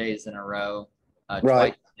 4 days in a row,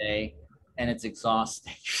 twice a day, and it's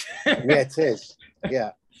exhausting. Yeah, it is.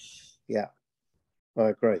 Yeah, I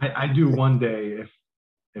agree. I do 1 day,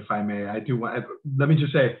 if I may. I do one. Let me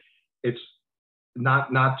just say, it's not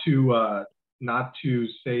to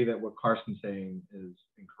say that what Carson's saying is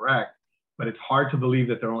incorrect, but it's hard to believe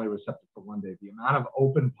that they're only receptive for 1 day. The amount of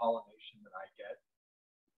open pollination that I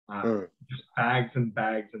get, just bags and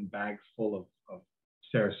bags and bags full of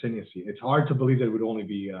Sarracenia seed. It's hard to believe that it would only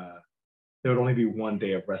be 1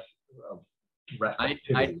 day of rest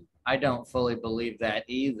activity. I don't fully believe that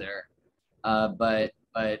either, but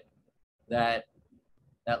that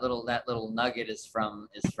little nugget is from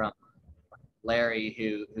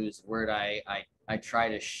Larry, whose word I try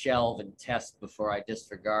to shelve and test before I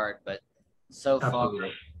disregard. But so far,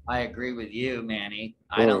 I agree with you, Manny.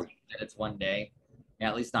 I don't think that it's 1 day,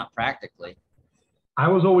 at least not practically. I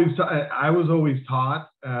was always taught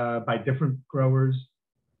by different growers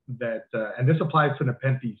that, and this applies to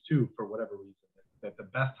Nepenthes too, for whatever reason, that the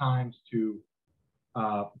best times to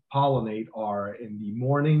pollinate are in the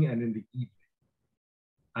morning and in the evening.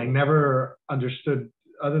 I never understood,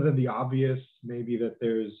 other than the obvious, maybe that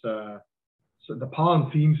there's so the pollen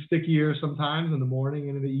seems stickier sometimes in the morning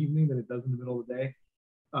and in the evening than it does in the middle of the day.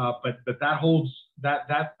 But that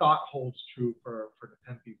thought holds true for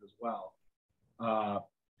Nepenthes as well. I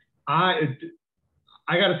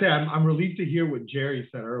gotta say, I'm relieved to hear what Jerry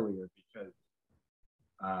said earlier, because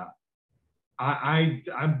I'm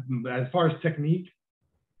as far as technique,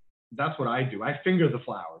 that's what I do. I finger the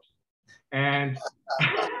flowers, and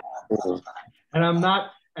and I'm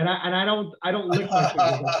not, and I don't lick my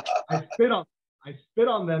fingers. I spit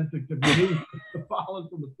on them to remove the pollen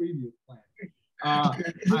from the previous plant.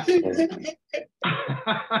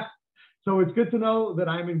 So it's good to know that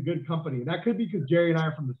I'm in good company. And that could be because Jerry and I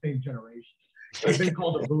are from the same generation. I've been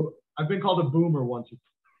called a boomer once.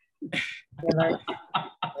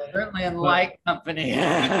 Certainly in light company.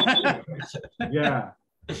 Yeah.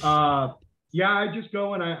 Yeah, I just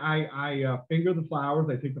go and I finger the flowers.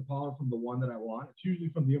 I take the pollen from the one that I want. It's usually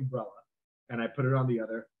from the umbrella, and I put it on the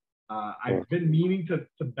other. I've been meaning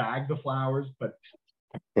to bag the flowers, but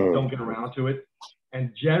don't get around to it.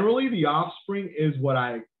 And generally, the offspring is what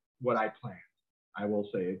I planned. I will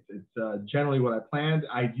say it's generally what I planned.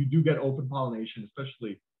 You do get open pollination,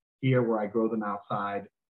 especially here where I grow them outside,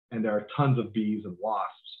 and there are tons of bees and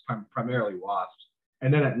wasps, primarily wasps.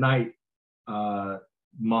 And then at night,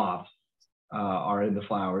 moths are in the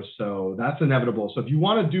flowers. So that's inevitable. So if you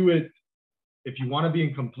want to do it, if you want to be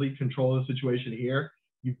in complete control of the situation here,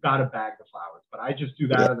 you've got to bag the flowers. But I just do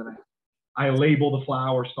that, and then I label the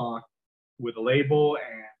flower stalk with a label,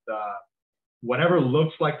 and whatever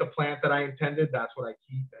looks like the plant that I intended, that's what I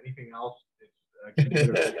keep. Anything else is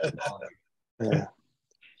considered.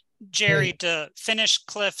 Jerry, to finish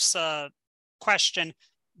Cliff's question,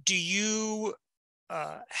 do you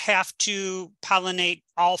have to pollinate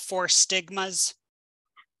all 4 stigmas?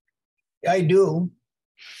 I do.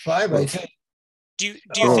 5, I think. Do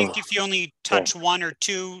you think if you only touch 1 or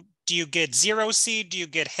 2, do you get 0 seed? Do you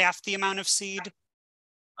get half the amount of seed?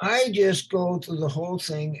 I just go through the whole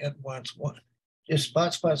thing at once. Just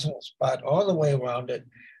spot all the way around it.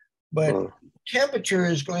 But temperature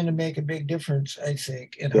is going to make a big difference, I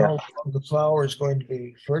think, in how long the flower is going to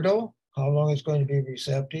be fertile, how long it's going to be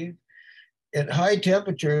receptive. At high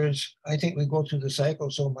temperatures, I think we go through the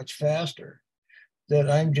cycle so much faster that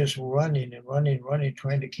I'm just running,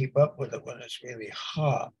 trying to keep up with it when it's really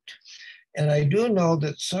hot. And I do know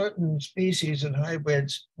that certain species and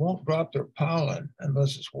hybrids won't drop their pollen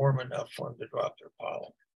unless it's warm enough for them to drop their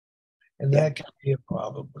pollen. And that can be a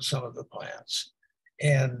problem with some of the plants.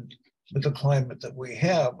 And with the climate that we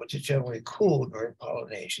have, which is generally cool during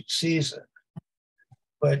pollination season.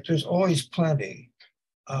 But there's always plenty.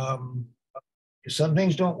 Some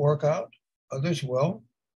things don't work out, others will.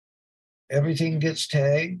 Everything gets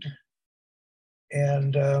tagged.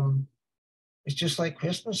 And it's just like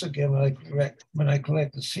Christmas again when I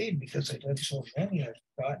collect the seed, because I've done so many, I've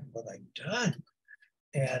forgotten what I've done.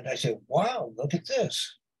 And I say, wow, look at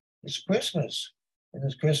this. It's Christmas. And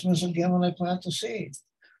it's Christmas again when I plant the seed.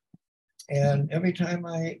 And every time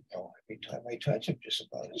I touch it, just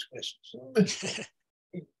about it's Christmas.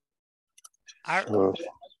 That's what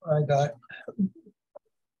I got.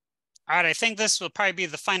 All right, I think this will probably be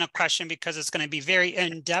the final question because it's going to be very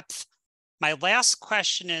in-depth. My last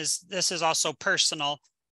question is, this is also personal.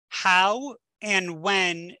 How and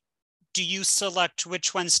when do you select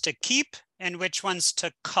which ones to keep and which ones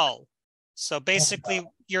to cull? So basically,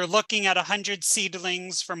 you're looking at 100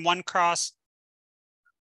 seedlings from one cross.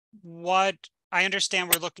 What I understand,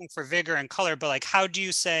 we're looking for vigor and color, but like, how do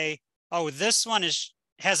you say, oh, this one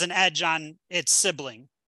has an edge on its sibling?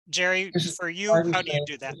 Jerry, for you, how do you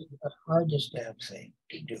do that? This is the hardest damn thing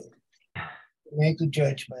to do. Make the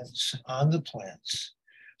judgments on the plants,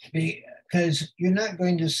 because you're not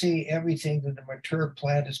going to see everything that the mature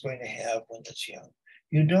plant is going to have when it's young.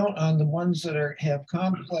 You don't on the ones that have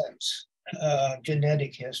complex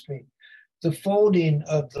genetic history. The folding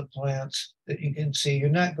of the plants that you can see, you're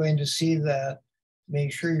not going to see that.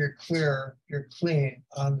 Make sure you're clean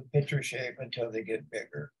on the picture shape until they get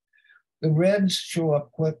bigger. The reds show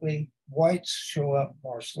up quickly, whites show up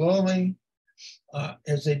more slowly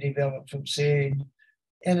as they develop from seed.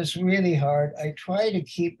 And it's really hard. I try to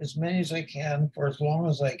keep as many as I can for as long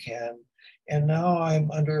as I can. And now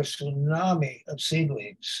I'm under a tsunami of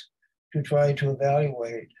seedlings to try to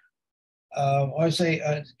evaluate. I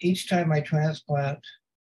say each time I transplant,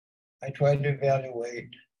 I try to evaluate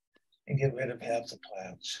and get rid of half the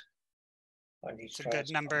plants. It's a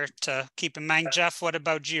good number to keep in mind. Jeff, what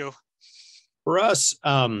about you? For us,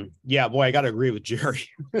 yeah, boy, I got to agree with Jerry.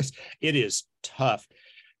 It is tough.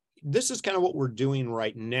 This is kind of what we're doing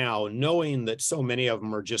right now, knowing that so many of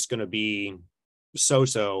them are just going to be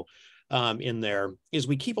so-so in there, is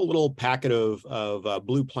we keep a little packet of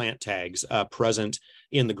blue plant tags present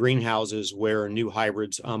in the greenhouses where new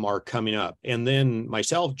hybrids are coming up. And then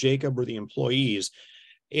myself, Jacob, or the employees,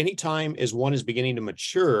 anytime as one is beginning to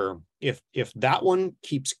mature, if that one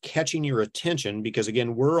keeps catching your attention, because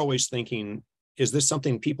again, we're always thinking, is this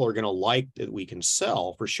something people are going to like that we can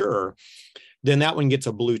sell for sure? Then that one gets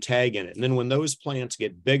a blue tag in it. And then when those plants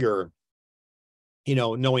get bigger, you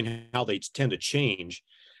know, knowing how they tend to change,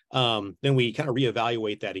 then we kind of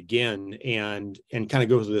reevaluate that again and kind of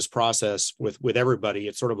go through this process with everybody.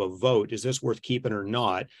 It's sort of a vote. Is this worth keeping or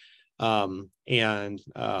not?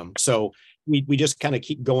 So we just kind of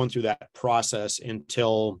keep going through that process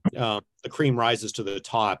until the cream rises to the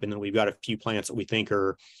top. And then we've got a few plants that we think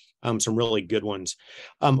are some really good ones.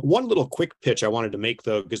 One little quick pitch I wanted to make,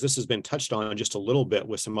 though, because this has been touched on just a little bit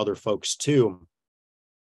with some other folks too.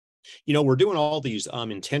 You know, we're doing all these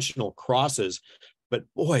intentional crosses, but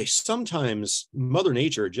boy, sometimes Mother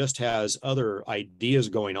Nature just has other ideas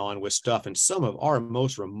going on with stuff. And some of our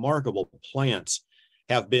most remarkable plants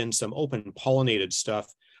have been some open pollinated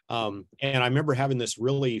stuff. And I remember having this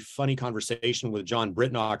really funny conversation with John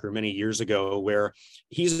Brittnacher many years ago, where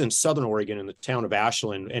he's in Southern Oregon in the town of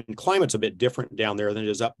Ashland, and climate's a bit different down there than it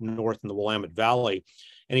is up north in the Willamette Valley.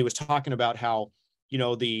 And he was talking about how, you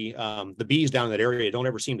know, the bees down in that area don't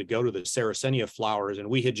ever seem to go to the Sarracenia flowers. And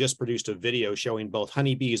we had just produced a video showing both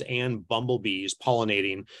honeybees and bumblebees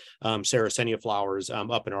pollinating Sarracenia flowers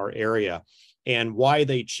up in our area, and why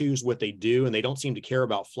they choose what they do. And they don't seem to care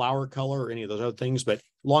about flower color or any of those other things. But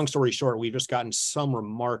long story short, we've just gotten some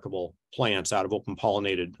remarkable plants out of open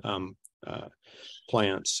pollinated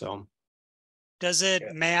plants. So does it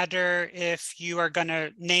matter if you are going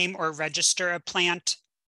to name or register a plant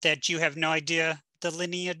that you have no idea the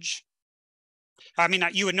lineage? I mean,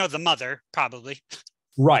 you would know the mother probably.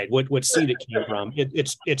 Right, what seed it came from.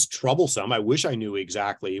 It's troublesome. I wish I knew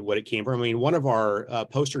exactly what it came from. I mean, one of our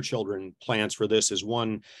poster children plants for this is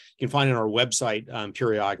one you can find on our website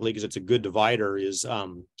periodically, because it's a good divider, is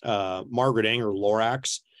Margaret Anger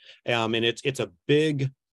Lorax. And it's a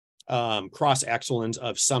big cross excellence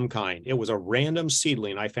of some kind. It was a random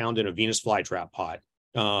seedling I found in a Venus flytrap pot.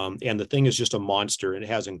 And the thing is just a monster. It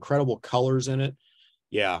has incredible colors in it.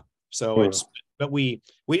 Yeah. So it's, but we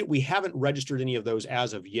haven't registered any of those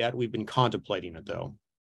as of yet. We've been contemplating it, though.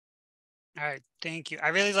 All right, thank you. I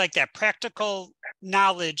really like that practical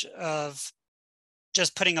knowledge of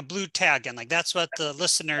just putting a blue tag in. Like, that's what the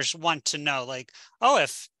listeners want to know. Like, oh,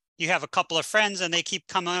 if you have a couple of friends and they keep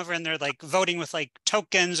coming over and they're like voting with like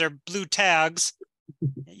tokens or blue tags,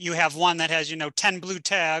 you have one that has, 10 blue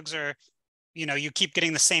tags, or, you keep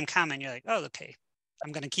getting the same comment. You're like, oh, okay,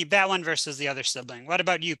 I'm going to keep that one versus the other sibling. What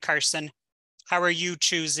about you, Carson? How are you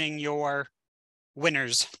choosing your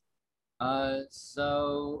winners?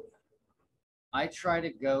 So I try to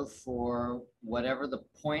go for whatever the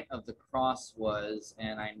point of the cross was,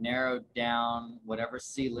 and I narrowed down whatever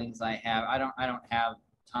seedlings I have. I don't have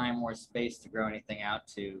time or space to grow anything out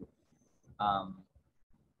to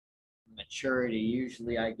maturity.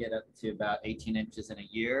 Usually I get up to about 18 inches in a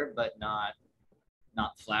year, but not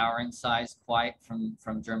flowering size quite from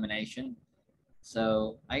germination.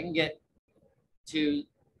 So I can get to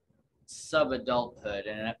sub-adulthood,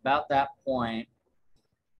 and at about that point,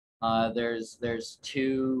 there's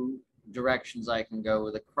two directions I can go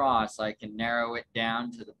with a cross. I can narrow it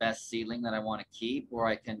down to the best seedling that I want to keep, or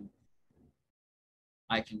I can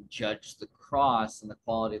judge the cross and the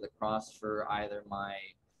quality of the cross for either my,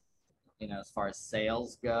 as far as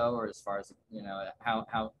sales go, or as far as,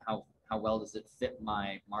 how well does it fit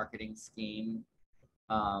my marketing scheme?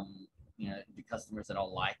 Do customers that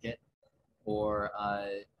all like it, or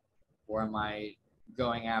am I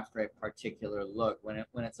going after a particular look? When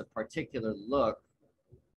it's a particular look,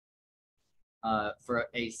 for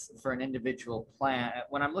an individual plant,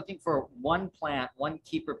 when I'm looking for one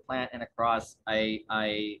keeper plant in a cross,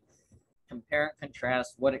 I compare and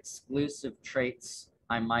contrast what exclusive traits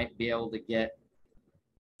I might be able to get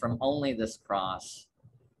from only this cross,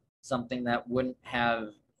 something that wouldn't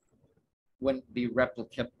be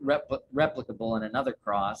replicable in another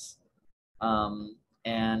cross,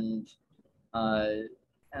 and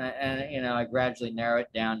I gradually narrow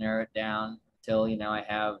it down till I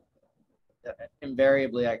have,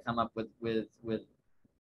 invariably I come up with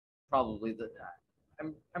probably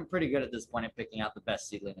I'm pretty good at this point at picking out the best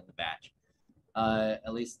seedling in the batch,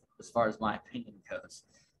 at least as far as my opinion goes.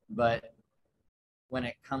 But when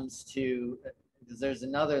it comes to, because there's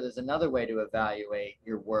another way to evaluate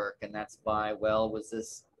your work, and that's by, well, was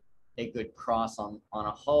this a good cross on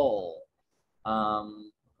a whole?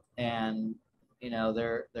 And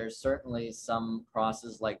there's certainly some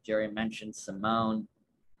crosses, like Jerry mentioned, Simone,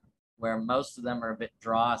 where most of them are a bit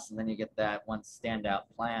dross, and then you get that one standout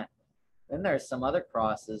plant. Then there's some other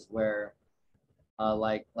crosses where,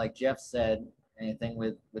 like Jeff said, anything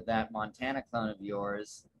with that Montana clone of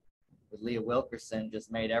yours, with Leah Wilkerson,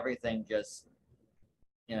 just made everything just,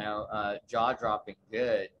 jaw-dropping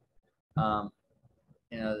good.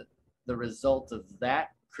 The result of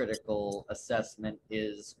that critical assessment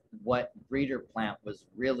is what breeder plant was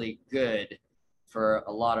really good for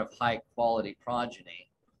a lot of high quality progeny.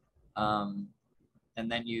 And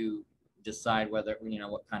then you decide whether,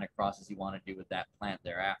 what kind of crosses you want to do with that plant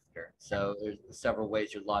thereafter. So there's several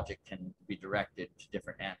ways your logic can be directed to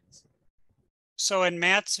different ends. So in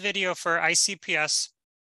Matt's video for ICPS,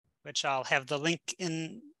 which I'll have the link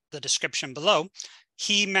in the description below,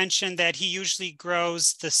 he mentioned that he usually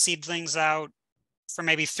grows the seedlings out for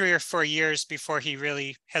maybe 3 or 4 years before he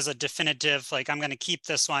really has a definitive, like, I'm going to keep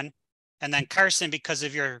this one. And then Carson, because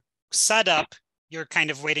of your setup, you're kind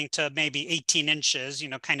of waiting to maybe 18 inches,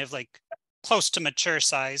 kind of like close to mature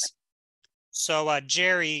size. So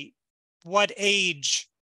Jerry, what age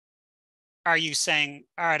are you saying,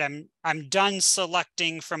 all right, I'm done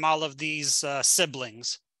selecting from all of these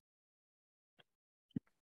siblings?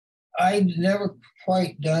 I'm never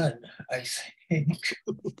quite done, I think.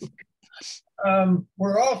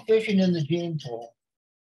 We're all fishing in the gene pool.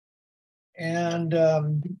 And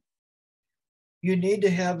you need to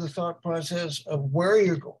have the thought process of where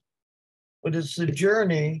you're going. But it's the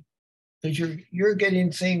journey, because you're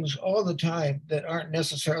getting things all the time that aren't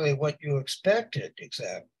necessarily what you expected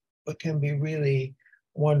exactly, but can be really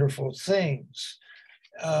wonderful things.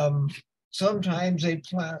 Sometimes a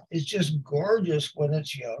plant is just gorgeous when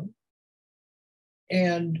it's young.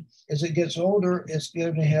 And as it gets older, it's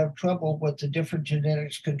going to have trouble with the different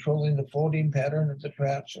genetics controlling the folding pattern of the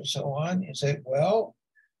traps and so on. You say, well,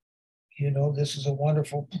 this is a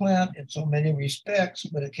wonderful plant in so many respects,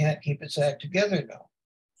 but it can't keep its act together now.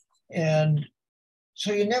 And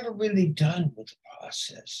so you're never really done with the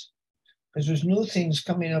process, because there's new things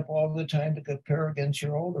coming up all the time to compare against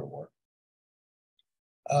your older work.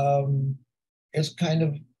 It's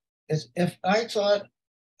if I thought,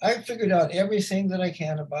 I figured out everything that I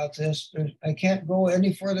can about this. I can't go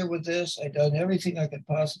any further with this. I've done everything I could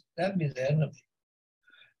possibly. That'd be the end of it.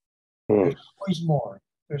 There's always more.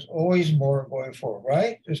 There's always more going forward,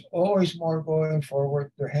 right? There's always more going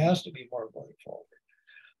forward. There has to be more going forward.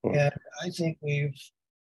 And I think we're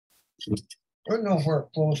nowhere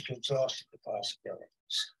close to exhausting the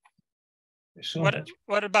possibilities. So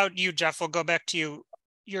what about you, Jeff? We'll go back to you.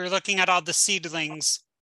 You're looking at all the seedlings.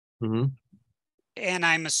 Mm-hmm.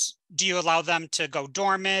 And do you allow them to go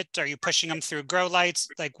dormant? Are you pushing them through grow lights?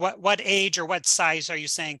 Like what age or what size are you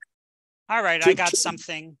saying, all right, I got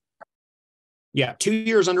something? Yeah, 2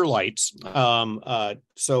 years under lights.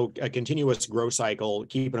 So a continuous grow cycle,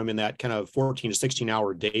 keeping them in that kind of 14 to 16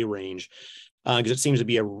 hour day range, because it seems to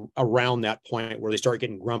be around that point where they start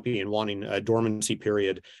getting grumpy and wanting a dormancy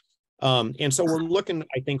period. And so we're looking,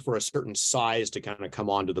 I think, for a certain size to kind of come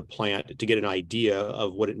onto the plant to get an idea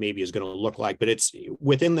of what it maybe is going to look like. But it's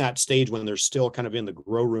within that stage when they're still kind of in the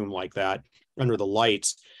grow room like that under the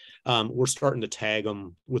lights. We're starting to tag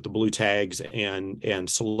them with the blue tags and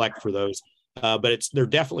select for those. But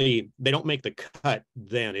they don't make the cut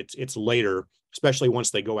then. It's later, especially once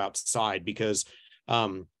they go outside, because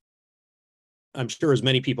I'm sure as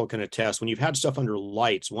many people can attest, when you've had stuff under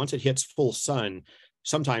lights, once it hits full sun,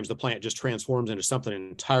 sometimes the plant just transforms into something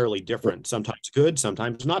entirely different, sometimes good,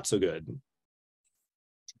 sometimes not so good.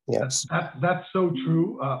 Yes. That's so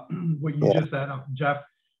true. What you just said, Jeff,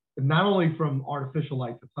 not only from artificial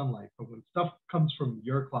light to sunlight, but when stuff comes from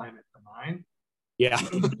your climate to mine,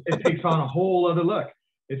 it takes on a whole other look.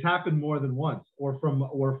 It's happened more than once, or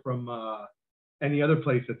from any other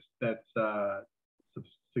place that's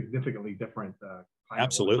significantly different.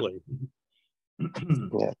 Absolutely.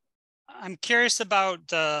 Yeah. I'm curious about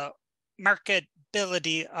the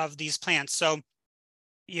marketability of these plants. So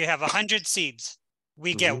you have 100 seeds.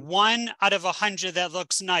 We get 1 out of 100 that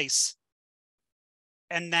looks nice.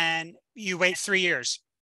 And then you wait 3 years.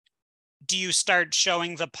 Do you start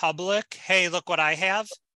showing the public, hey, look what I have?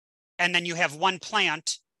 And then you have 1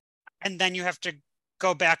 plant, and then you have to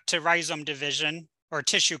go back to rhizome division or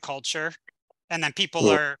tissue culture. And then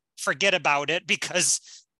people forget about it because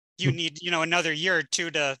you need, another year or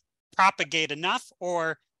 2 to propagate enough.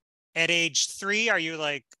 Or at age 3, are you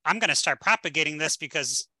like, I'm going to start propagating this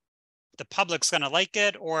because the public's going to like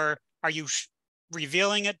it? Or are you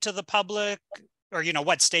revealing it to the public? Or,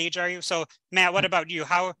 what stage are you? So Matt, what about you?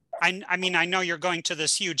 I mean, I know you're going to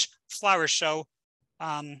this huge flower show.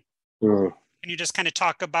 Can you just kind of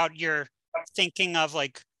talk about your thinking of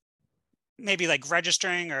maybe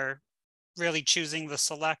registering or really choosing the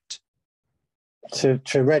select? To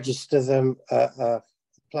register them,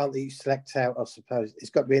 plant that you select out, I suppose it's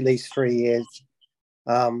got to be at least 3 years.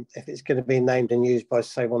 If it's going to be named and used by,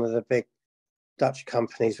 say, one of the big Dutch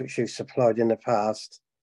companies which you've supplied in the past,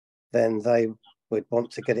 then they would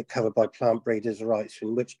want to get it covered by plant breeders' rights,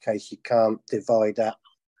 in which case you can't divide that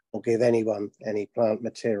or give anyone any plant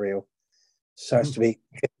material. So it's to be,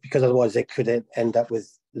 because otherwise they could end up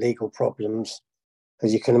with legal problems.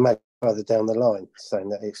 As you can imagine, further down the line, saying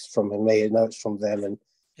that it's from me, no, it's from them. And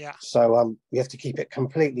Yeah. so we have to keep it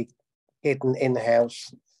completely hidden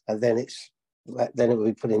in-house, and then it will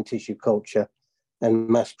be put in tissue culture and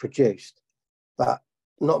mass produced. But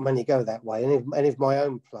not many go that way. Any of my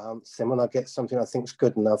own plants, and when I get something I think is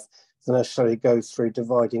good enough, then I slowly go through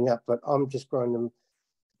dividing up. But I'm just growing them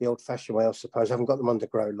the old-fashioned way, I suppose. I haven't got them under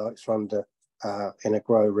grow lights or under in a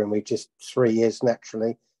grow room. We just 3 years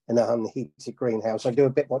naturally in a unheated greenhouse. I do a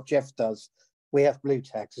bit what Jeff does. We have blue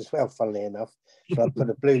tags as well, funnily enough. So I put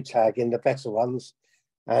a blue tag in the better ones.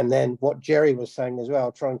 And then what Jerry was saying as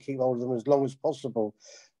well, try and keep hold of them as long as possible,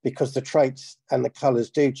 because the traits and the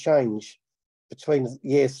colours do change. Between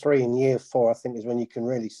year 3 and year 4, I think, is when you can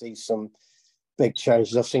really see some big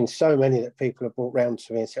changes. I've seen so many that people have brought round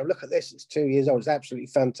to me and say, oh, look at this, it's 2 years old, it's absolutely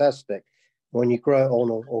fantastic. When you grow it on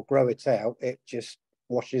or grow it out, it just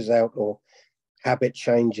washes out or habit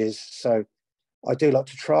changes. So I do like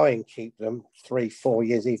to try and keep them 3, 4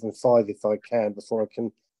 years, even 5 if I can, before I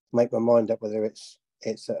can make my mind up whether it's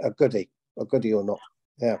a goodie or not.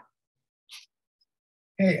 Yeah.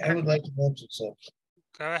 Hey, I would like to mention something.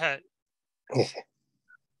 Go ahead.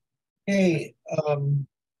 Hey,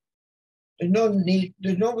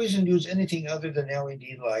 there's no reason to use anything other than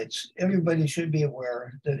LED lights. Everybody should be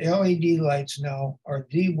aware that LED lights now are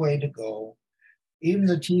the way to go. Even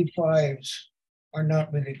the T5s are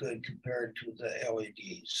not really good compared to the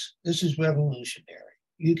LEDs. This is revolutionary.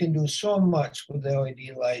 You can do so much with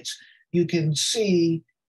LED lights. You can see,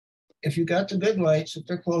 if you got the good lights, if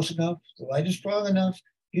they're close enough, the light is strong enough,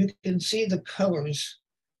 you can see the colors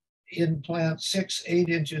in plants 6, 8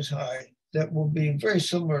 inches high that will be very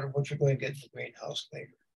similar to what you're going to get in the greenhouse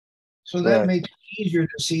later. So that makes it easier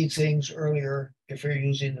to see things earlier if you're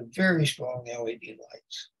using the very strong LED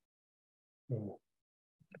lights.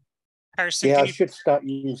 Carson, yeah, I should start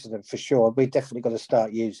using them for sure. We definitely got to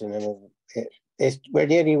start using them. Well,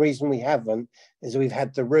 the only reason we haven't is we've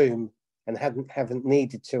had the room and haven't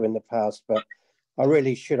needed to in the past. But I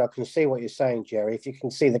really should. I can see what you're saying, Jerry. If you can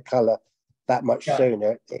see the colour that much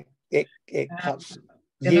sooner, it cuts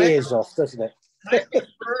years off, doesn't it? I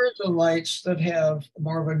prefer the lights that have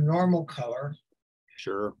more of a normal color.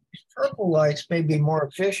 Sure. Purple lights may be more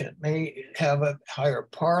efficient, may have a higher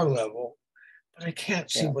par level, but I can't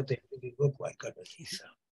see what they really look like underneath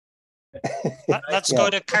them. Let's go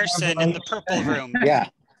to Carson in the purple room. Yeah.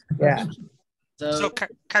 So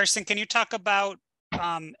Carson, can you talk about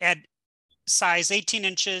at size 18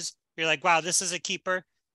 inches? You're like, wow, this is a keeper.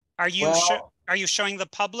 Are you showing the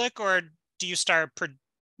public, or do you start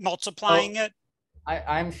multiplying it?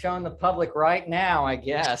 I'm showing the public right now, I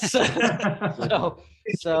guess. so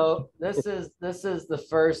this is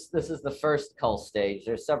the first cull stage.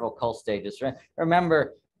 There's several cull stages.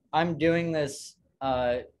 Remember, I'm doing this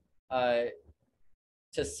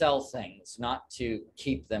to sell things, not to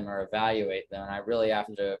keep them or evaluate them. And I really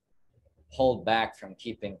have to hold back from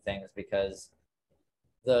keeping things, because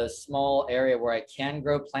the small area where I can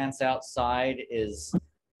grow plants outside is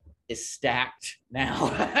stacked now.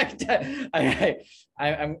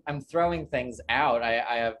 I'm throwing things out.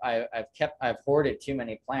 I've hoarded too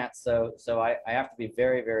many plants, so I have to be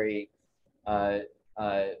very, very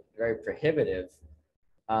very prohibitive.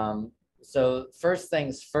 So first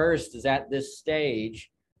things first is, at this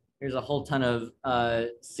stage, here's a whole ton of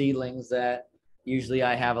seedlings that usually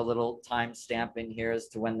I have a little time stamp in here as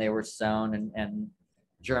to when they were sown and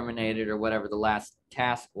germinated, or whatever the last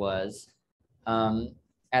task was.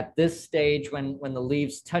 At this stage, when the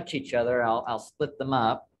leaves touch each other, I'll split them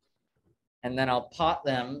up, and then I'll pot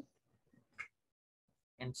them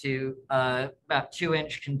into about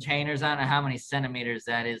 2-inch containers. I don't know how many centimeters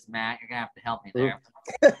that is, Matt. You're gonna have to help me there.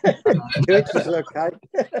 2 inches, okay.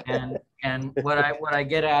 and what I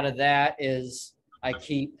get out of that is I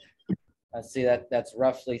keep, see, that's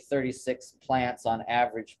roughly 36 plants on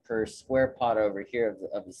average per square pot over here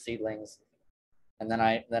of the seedlings. And then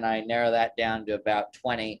I narrow that down to about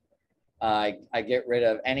 20. I get rid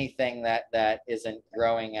of anything that isn't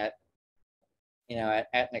growing at an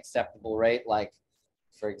acceptable rate. Like,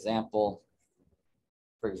 for example,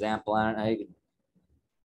 I don't know,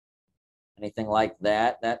 anything like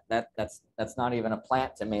that. That's not even a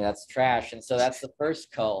plant to me. That's trash. And so that's the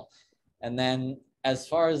first cull. And then as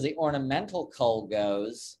far as the ornamental cull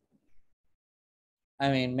goes,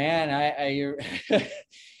 I mean, man,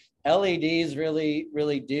 LEDs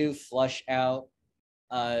really do flush out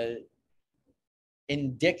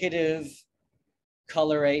indicative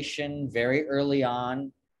coloration very early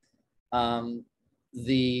on.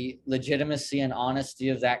 The legitimacy and honesty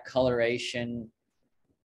of that coloration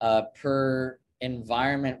per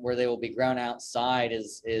environment where they will be grown outside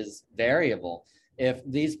is variable. If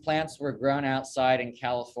these plants were grown outside in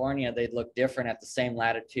California, they'd look different at the same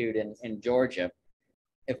latitude in Georgia.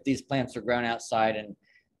 If these plants were grown outside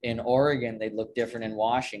in Oregon, they'd look different in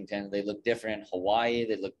Washington. They look different in Hawaii.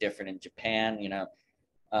 They look different in Japan. You know,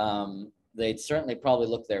 they'd certainly probably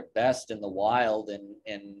look their best in the wild in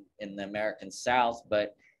the American South.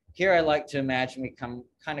 But here, I like to imagine we come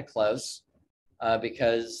kind of close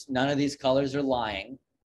because none of these colors are lying.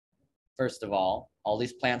 First of all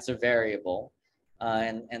these plants are variable.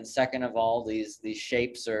 And second of all, these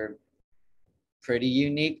shapes are pretty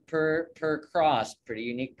unique per cross, pretty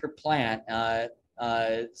unique per plant. So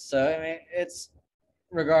I mean, it's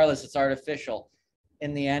regardless, it's artificial.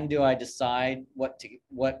 In the end, do I decide what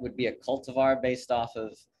would be a cultivar based off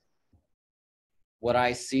of what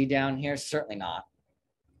I see down here? Certainly not.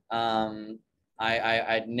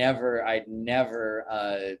 I'd never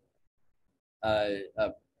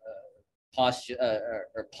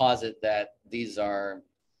posit that these are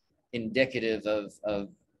indicative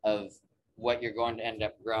of what you're going to end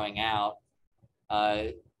up growing out.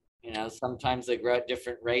 You know, sometimes they grow at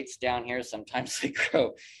different rates down here. Sometimes they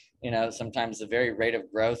grow, you know, sometimes the very rate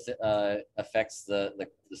of growth affects the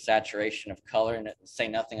saturation of color, and say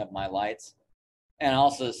nothing of my lights. And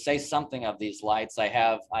also say something of these lights. I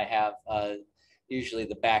have usually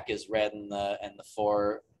the back is red and the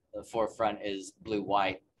forefront is blue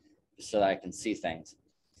white, so that I can see things.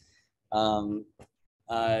 God,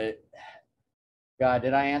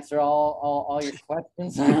 did I answer all your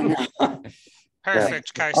questions?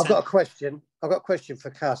 Perfect, Carson. I've got a question for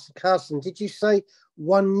Carson. Carson, did you say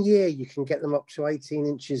 1 year you can get them up to 18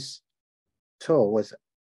 inches tall? Was it?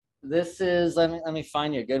 This is, let me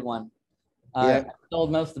find you a good one. Yeah. I've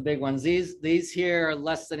sold most of the big ones. These here are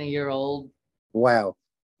less than a year old. Wow.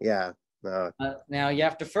 Yeah. No. Now you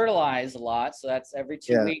have to fertilize a lot, so that's every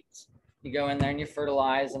 2 weeks. You go in there and you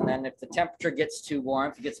fertilize, and then if the temperature gets too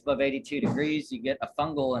warm, if it gets above 82 degrees, you get a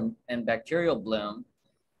fungal and bacterial bloom.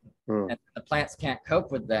 And the plants can't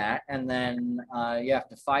cope with that, and then you have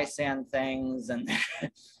to physan things, and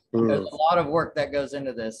there's a lot of work that goes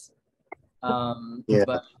into this.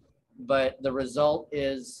 But the result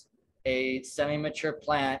is a semi-mature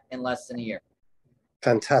plant in less than a year.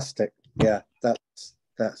 Fantastic. Yeah, that's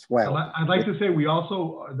wow. I'd like to say we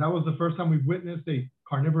also, that was the first time we witnessed a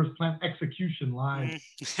carnivorous plant execution live.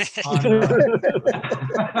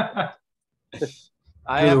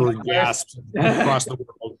 I have gasped across the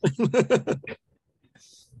world.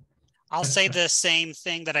 I'll say the same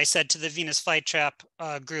thing that I said to the Venus flytrap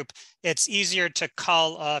group. It's easier to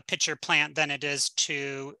cull a pitcher plant than it is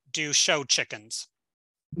to do show chickens.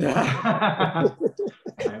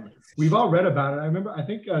 We've all read about it. I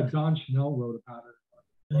think Don Schnell wrote about it.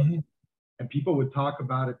 And people would talk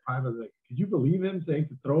about it privately. Could you believe him saying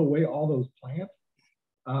to throw away all those plants?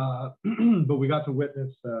 But we got to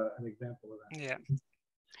witness an example of that. Yeah.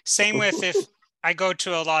 Same with if I go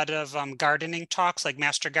to a lot of gardening talks, like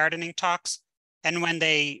master gardening talks, and when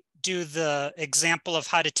they do the example of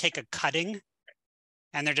how to take a cutting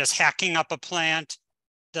and they're just hacking up a plant,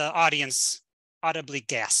 the audience audibly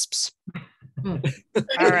gasps. All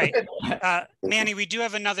right, Manny, we do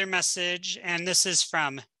have another message, and this is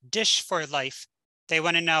from Dish for Life. They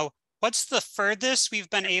want to know, what's the furthest we've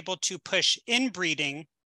been able to push inbreeding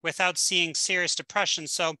without seeing serious depression?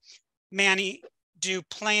 So, Manny, do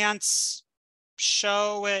plants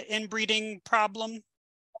show an inbreeding problem?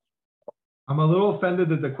 I'm a little offended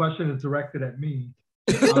that the question is directed at me.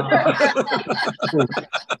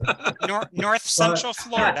 North Central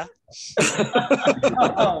Florida.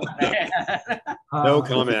 Oh, man. No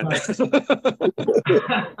comment.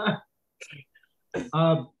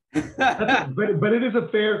 But it is a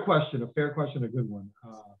fair question, a good one.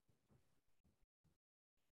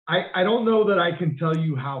 I don't know that I can tell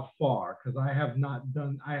you how far, because I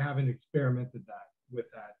haven't experimented with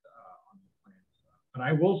that on the plants. But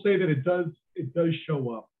I will say that it does show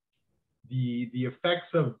up. The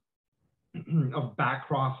effects of back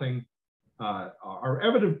crossing are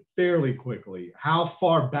evident fairly quickly. How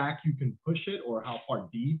far back you can push it, or how far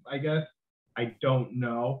deep, I guess, I don't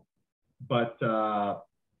know. But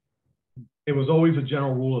it was always a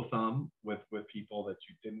general rule of thumb with people that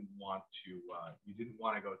you didn't want to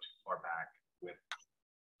go too far back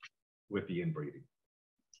with the inbreeding.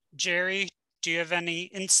 Jerry, do you have any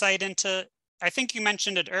insight into? I think you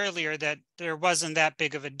mentioned it earlier that there wasn't that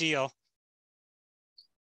big of a deal.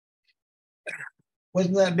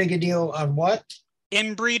 Wasn't that big a deal on what?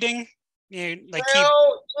 Inbreeding. I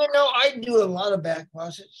do a lot of back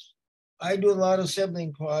crosses. I do a lot of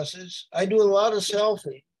sibling crosses. I do a lot of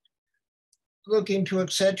selfie. Looking to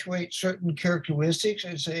accentuate certain characteristics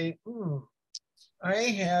and say, I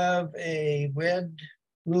have a red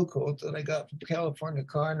blue coat that I got from California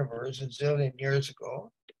Carnivores a zillion years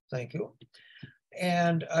ago. Thank you.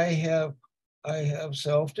 And I have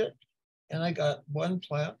selfed it, and I got one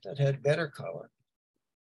plant that had better color.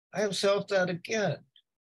 I have selfed that again,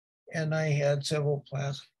 and I had several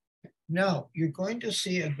plants. Now, you're going to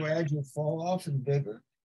see a gradual fall off in vigor,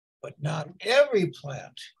 but not every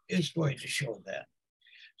plant is going to show that.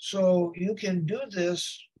 So you can do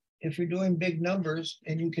this if you're doing big numbers,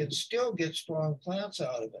 and you can still get strong plants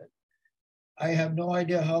out of it. I have no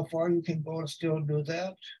idea how far you can go and still do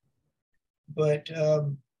that, but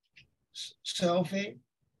selfing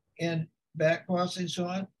and back crossing so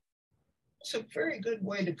on, it's a very good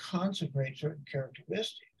way to concentrate certain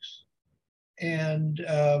characteristics. And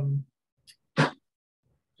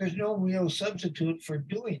there's no real substitute for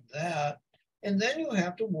doing that. And then you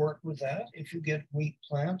have to work with that. If you get weak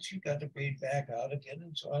plants, you got to breed back out again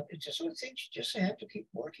and so on. It's just one of the things you just have to keep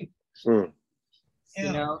working. Yeah.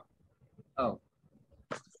 You know, oh,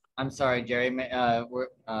 I'm sorry, Jerry.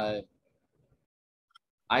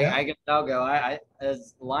 I guess I'll go.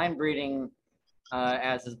 As line breeding,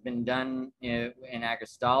 as has been done in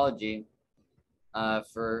agrostology,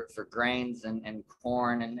 for grains and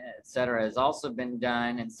corn and et cetera, has also been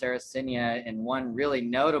done in Sarracenia in one really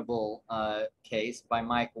notable case by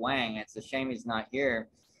Mike Wang. It's a shame he's not here,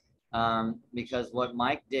 because what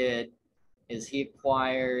Mike did is he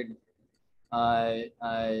acquired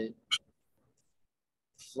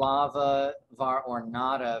Flava var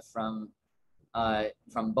ornata from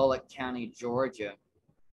Bullock County, Georgia,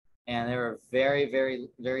 and there were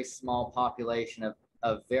very small population of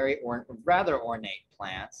rather ornate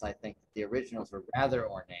plants. I think the originals were rather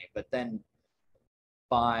ornate, but then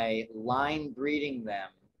by line breeding them,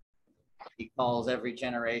 he calls every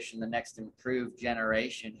generation the next improved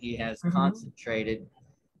generation. He has concentrated,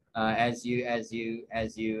 as you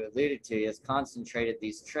alluded to, he has concentrated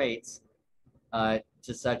these traits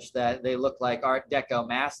to such that they look like Art Deco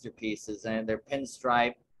masterpieces, and they're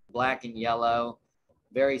pinstripe, black and yellow,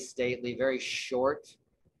 very stately, very short,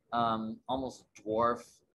 almost dwarf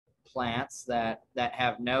plants that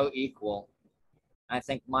have no equal. I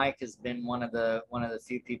think Mike has been one of the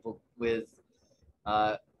few people with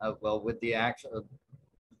with the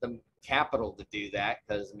capital to do that,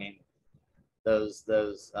 because I mean those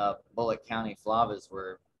Bullock County Flavas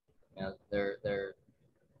were, you know, they're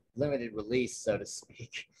limited release, so to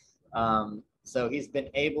speak. So he's been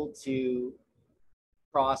able to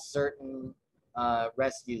cross certain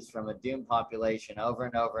rescues from a doomed population over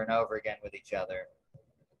and over and over again with each other,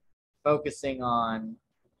 focusing on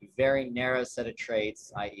a very narrow set of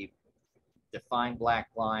traits, i.e. defined black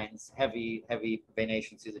lines, heavy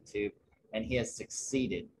venation through the tube, and he has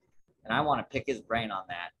succeeded. And I want to pick his brain on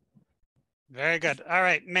that. Very good. All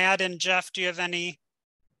right, Matt and Jeff, do you have any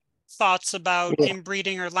thoughts about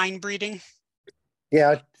inbreeding or line breeding?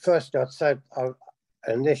 Yeah, first I'd say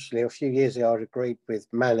initially a few years ago I'd agreed with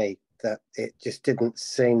Manny that it just didn't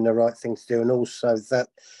seem the right thing to do, and also that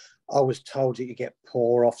I was told that you get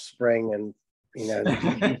poor offspring and, you know,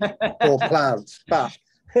 poor plants. But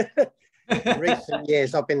in recent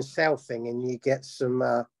years I've been selfing, and you get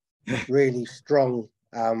some really strong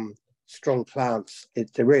plants.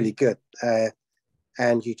 They're really good,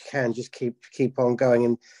 and you can just keep on going.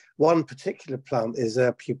 And one particular plant is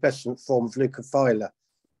a pubescent form of leucophylla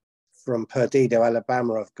from Perdido,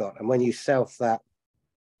 Alabama, I've got. And when you self that,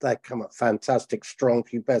 they come up fantastic, strong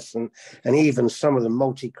pubescent, and even some of them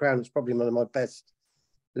multi-crown. It's probably one of my best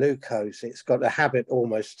leucos. It's got a habit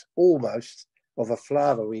almost of a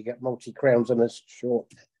flava, where you get multi-crowns on a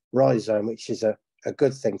short rhizome, which is a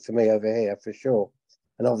good thing for me over here for sure.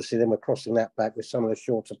 And obviously then we're crossing that back with some of the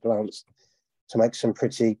shorter plants to make some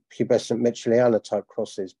pretty pubescent Mitchelliana type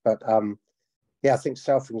crosses. But yeah, I think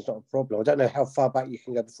selfing is not a problem. I don't know how far back you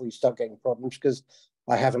can go before you start getting problems, because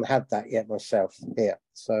I haven't had that yet myself here.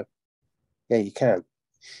 So yeah, you can.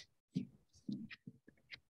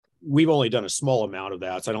 We've only done a small amount of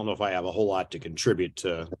that, so I don't know if I have a whole lot to contribute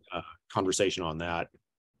to conversation on that.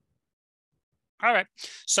 All right,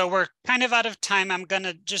 so we're kind of out of time. I'm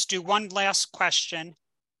gonna just do one last question.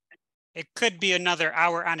 It could be another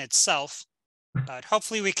hour on itself, but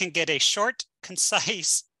hopefully we can get a short,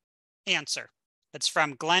 concise answer. It's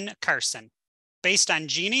from Glenn Carson. Based on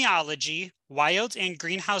genealogy, wild and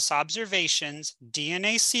greenhouse observations,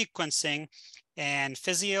 DNA sequencing, and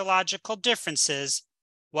physiological differences,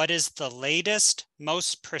 what is the latest,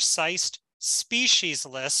 most precise species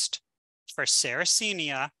list for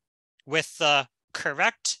Sarracenia with the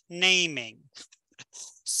correct naming?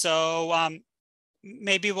 So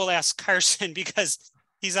maybe we'll ask Carson, because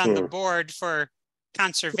he's on the board for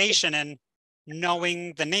conservation, and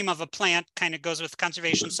knowing the name of a plant kind of goes with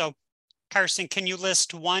conservation. So Carson, can you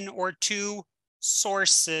list 1 or 2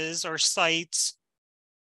 sources or sites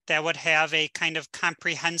that would have a kind of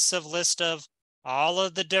comprehensive list of all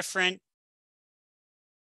of the different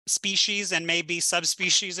species and maybe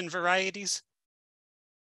subspecies and varieties?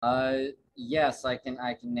 Yes, I can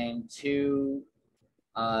name 2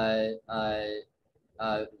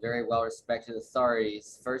 very well respected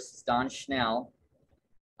authorities. First is Don Schnell.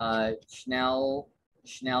 Schnell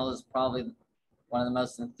is probably one of the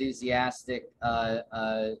most enthusiastic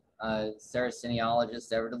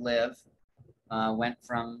Sarraceniologists ever to live. Went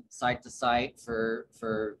from site to site for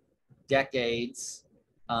decades,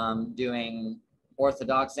 doing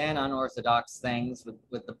orthodox and unorthodox things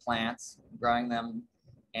with the plants, growing them,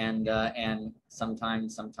 and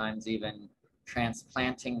sometimes even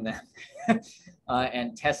transplanting them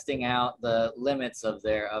and testing out the limits of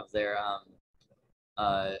their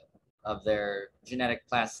genetic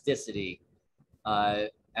plasticity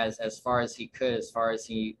as far as he could, as far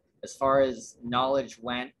as knowledge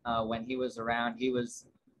went. When he was around, he was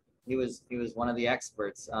one of the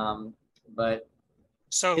experts. But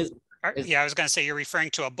so yeah, I was going to say you're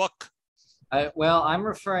referring to a book. Well, I'm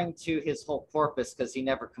referring to his whole corpus because he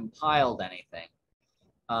never compiled anything.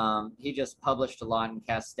 He just published a lot in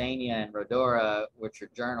Castania and Rhodora, which are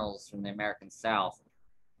journals from the American South.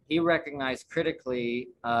 He recognized critically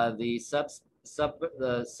the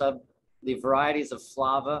varieties of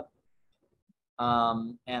flava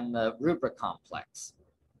and the rubra complex.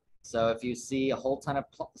 So if you see a whole ton of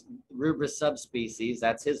rubra subspecies,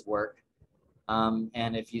 that's his work.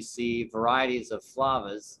 And if you see varieties of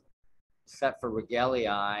flavas, except for regelii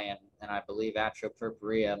and I believe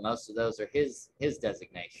purpurea, most of those are his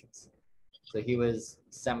designations. So he was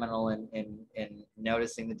seminal in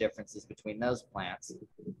noticing the differences between those plants.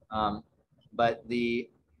 But the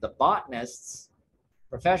botanists,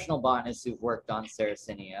 professional botanists who've worked on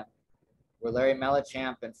Sarracenia were Larry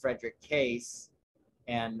Mellichamp and Frederick Case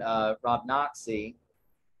and Rob Noxie,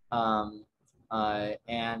 and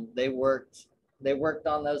they worked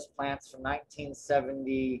on those plants from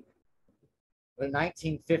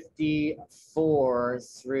 1954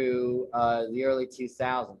 through the early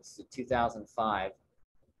 2000s to 2005,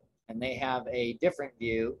 and they have a different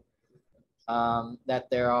view that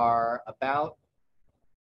there are about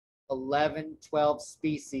 12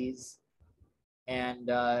 species, and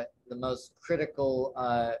the most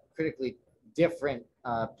critically different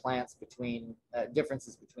plants between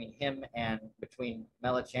differences between him and between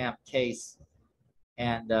Mellichamp, Case,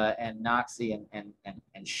 and Noxie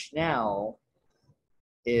and Schnell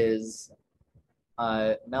is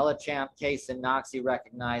Mellichamp, Case, and Noxie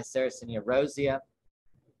recognize Sarracenia rosea,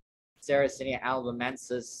 Sarracenia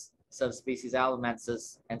alabamensis, subspecies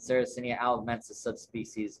alabamensis, and Sarracenia alabamensis,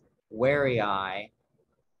 subspecies warii,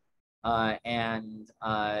 and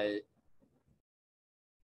I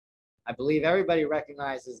believe everybody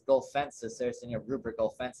recognizes Gulfensis, Sarracenia rubra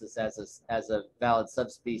Gulfensis, as a valid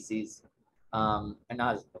subspecies, and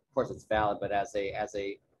not as, of course it's valid, but as a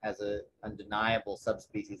undeniable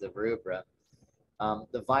subspecies of rubra.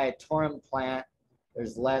 The Viatorum plant,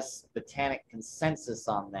 there's less botanic consensus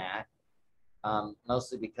on that,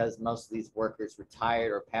 mostly because most of these workers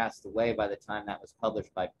retired or passed away by the time that was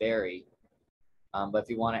published by Berry. But if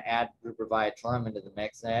you want to add rubra Viatorum into the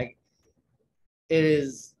mix, it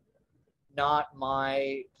is not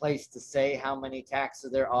my place to say how many taxa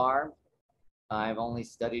there are. I've only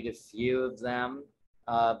studied a few of them,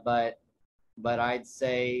 but I'd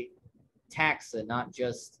say taxa, not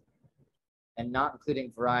just, and not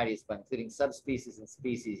including varieties, but including subspecies and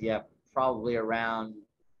species, you have probably around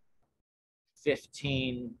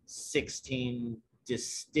 15, 16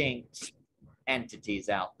 distinct entities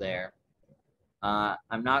out there.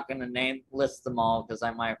 I'm not going to list them all because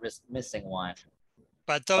I might risk missing one.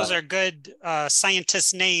 But those are good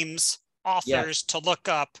scientist names, authors to look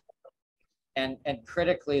up. And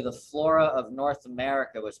critically, the Flora of North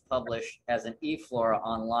America was published as an e-flora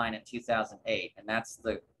online in 2008, and that's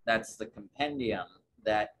the compendium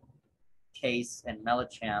that Case and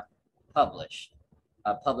Mellichamp published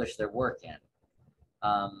their work in.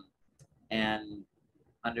 And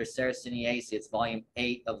under Sarraceniaceae, it's volume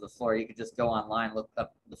 8 of the Flora. You could just go online, look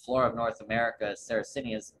up the Flora of North America,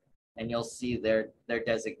 Sarracenias, and you'll see their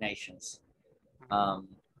designations.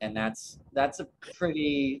 And that's a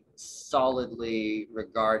pretty solidly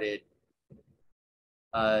regarded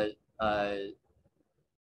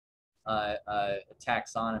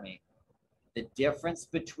taxonomy. The difference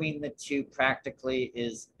between the two practically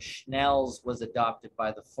is Schnell's was adopted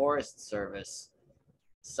by the Forest Service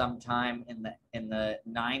sometime in the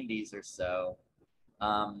 90s or so,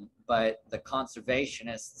 But the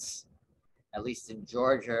conservationists, at least in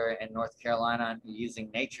Georgia and North Carolina, using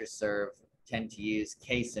NatureServe, tend to use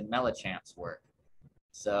case and Melichamps work.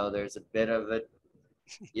 So there's a bit of it.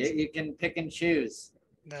 You can pick and choose.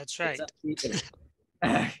 That's right.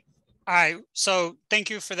 All right. So thank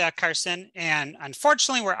you for that, Carson. And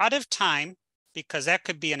unfortunately, we're out of time because that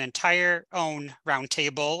could be an entire own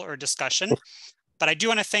roundtable or discussion. But I do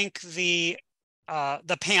want to thank the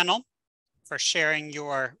panel for sharing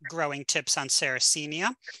your growing tips on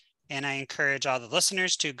Sarracenia. And I encourage all the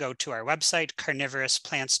listeners to go to our website,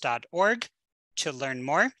 carnivorous.plants.org, to learn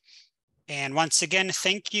more. And once again,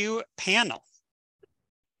 thank you, panel.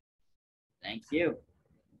 Thank you.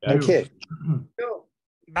 Thank you.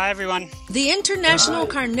 Bye, everyone. The International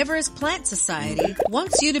Carnivorous Plant Society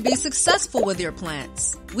wants you to be successful with your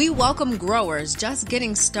plants. We welcome growers just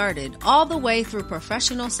getting started all the way through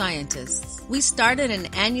professional scientists. We started an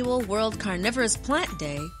annual World Carnivorous Plant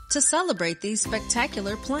Day to celebrate these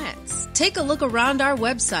spectacular plants. Take a look around our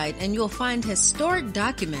website and you'll find historic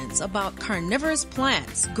documents about carnivorous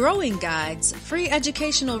plants, growing guides, free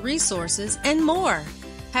educational resources, and more.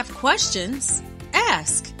 Have questions?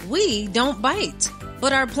 Ask. We don't bite,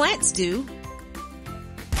 but our plants do.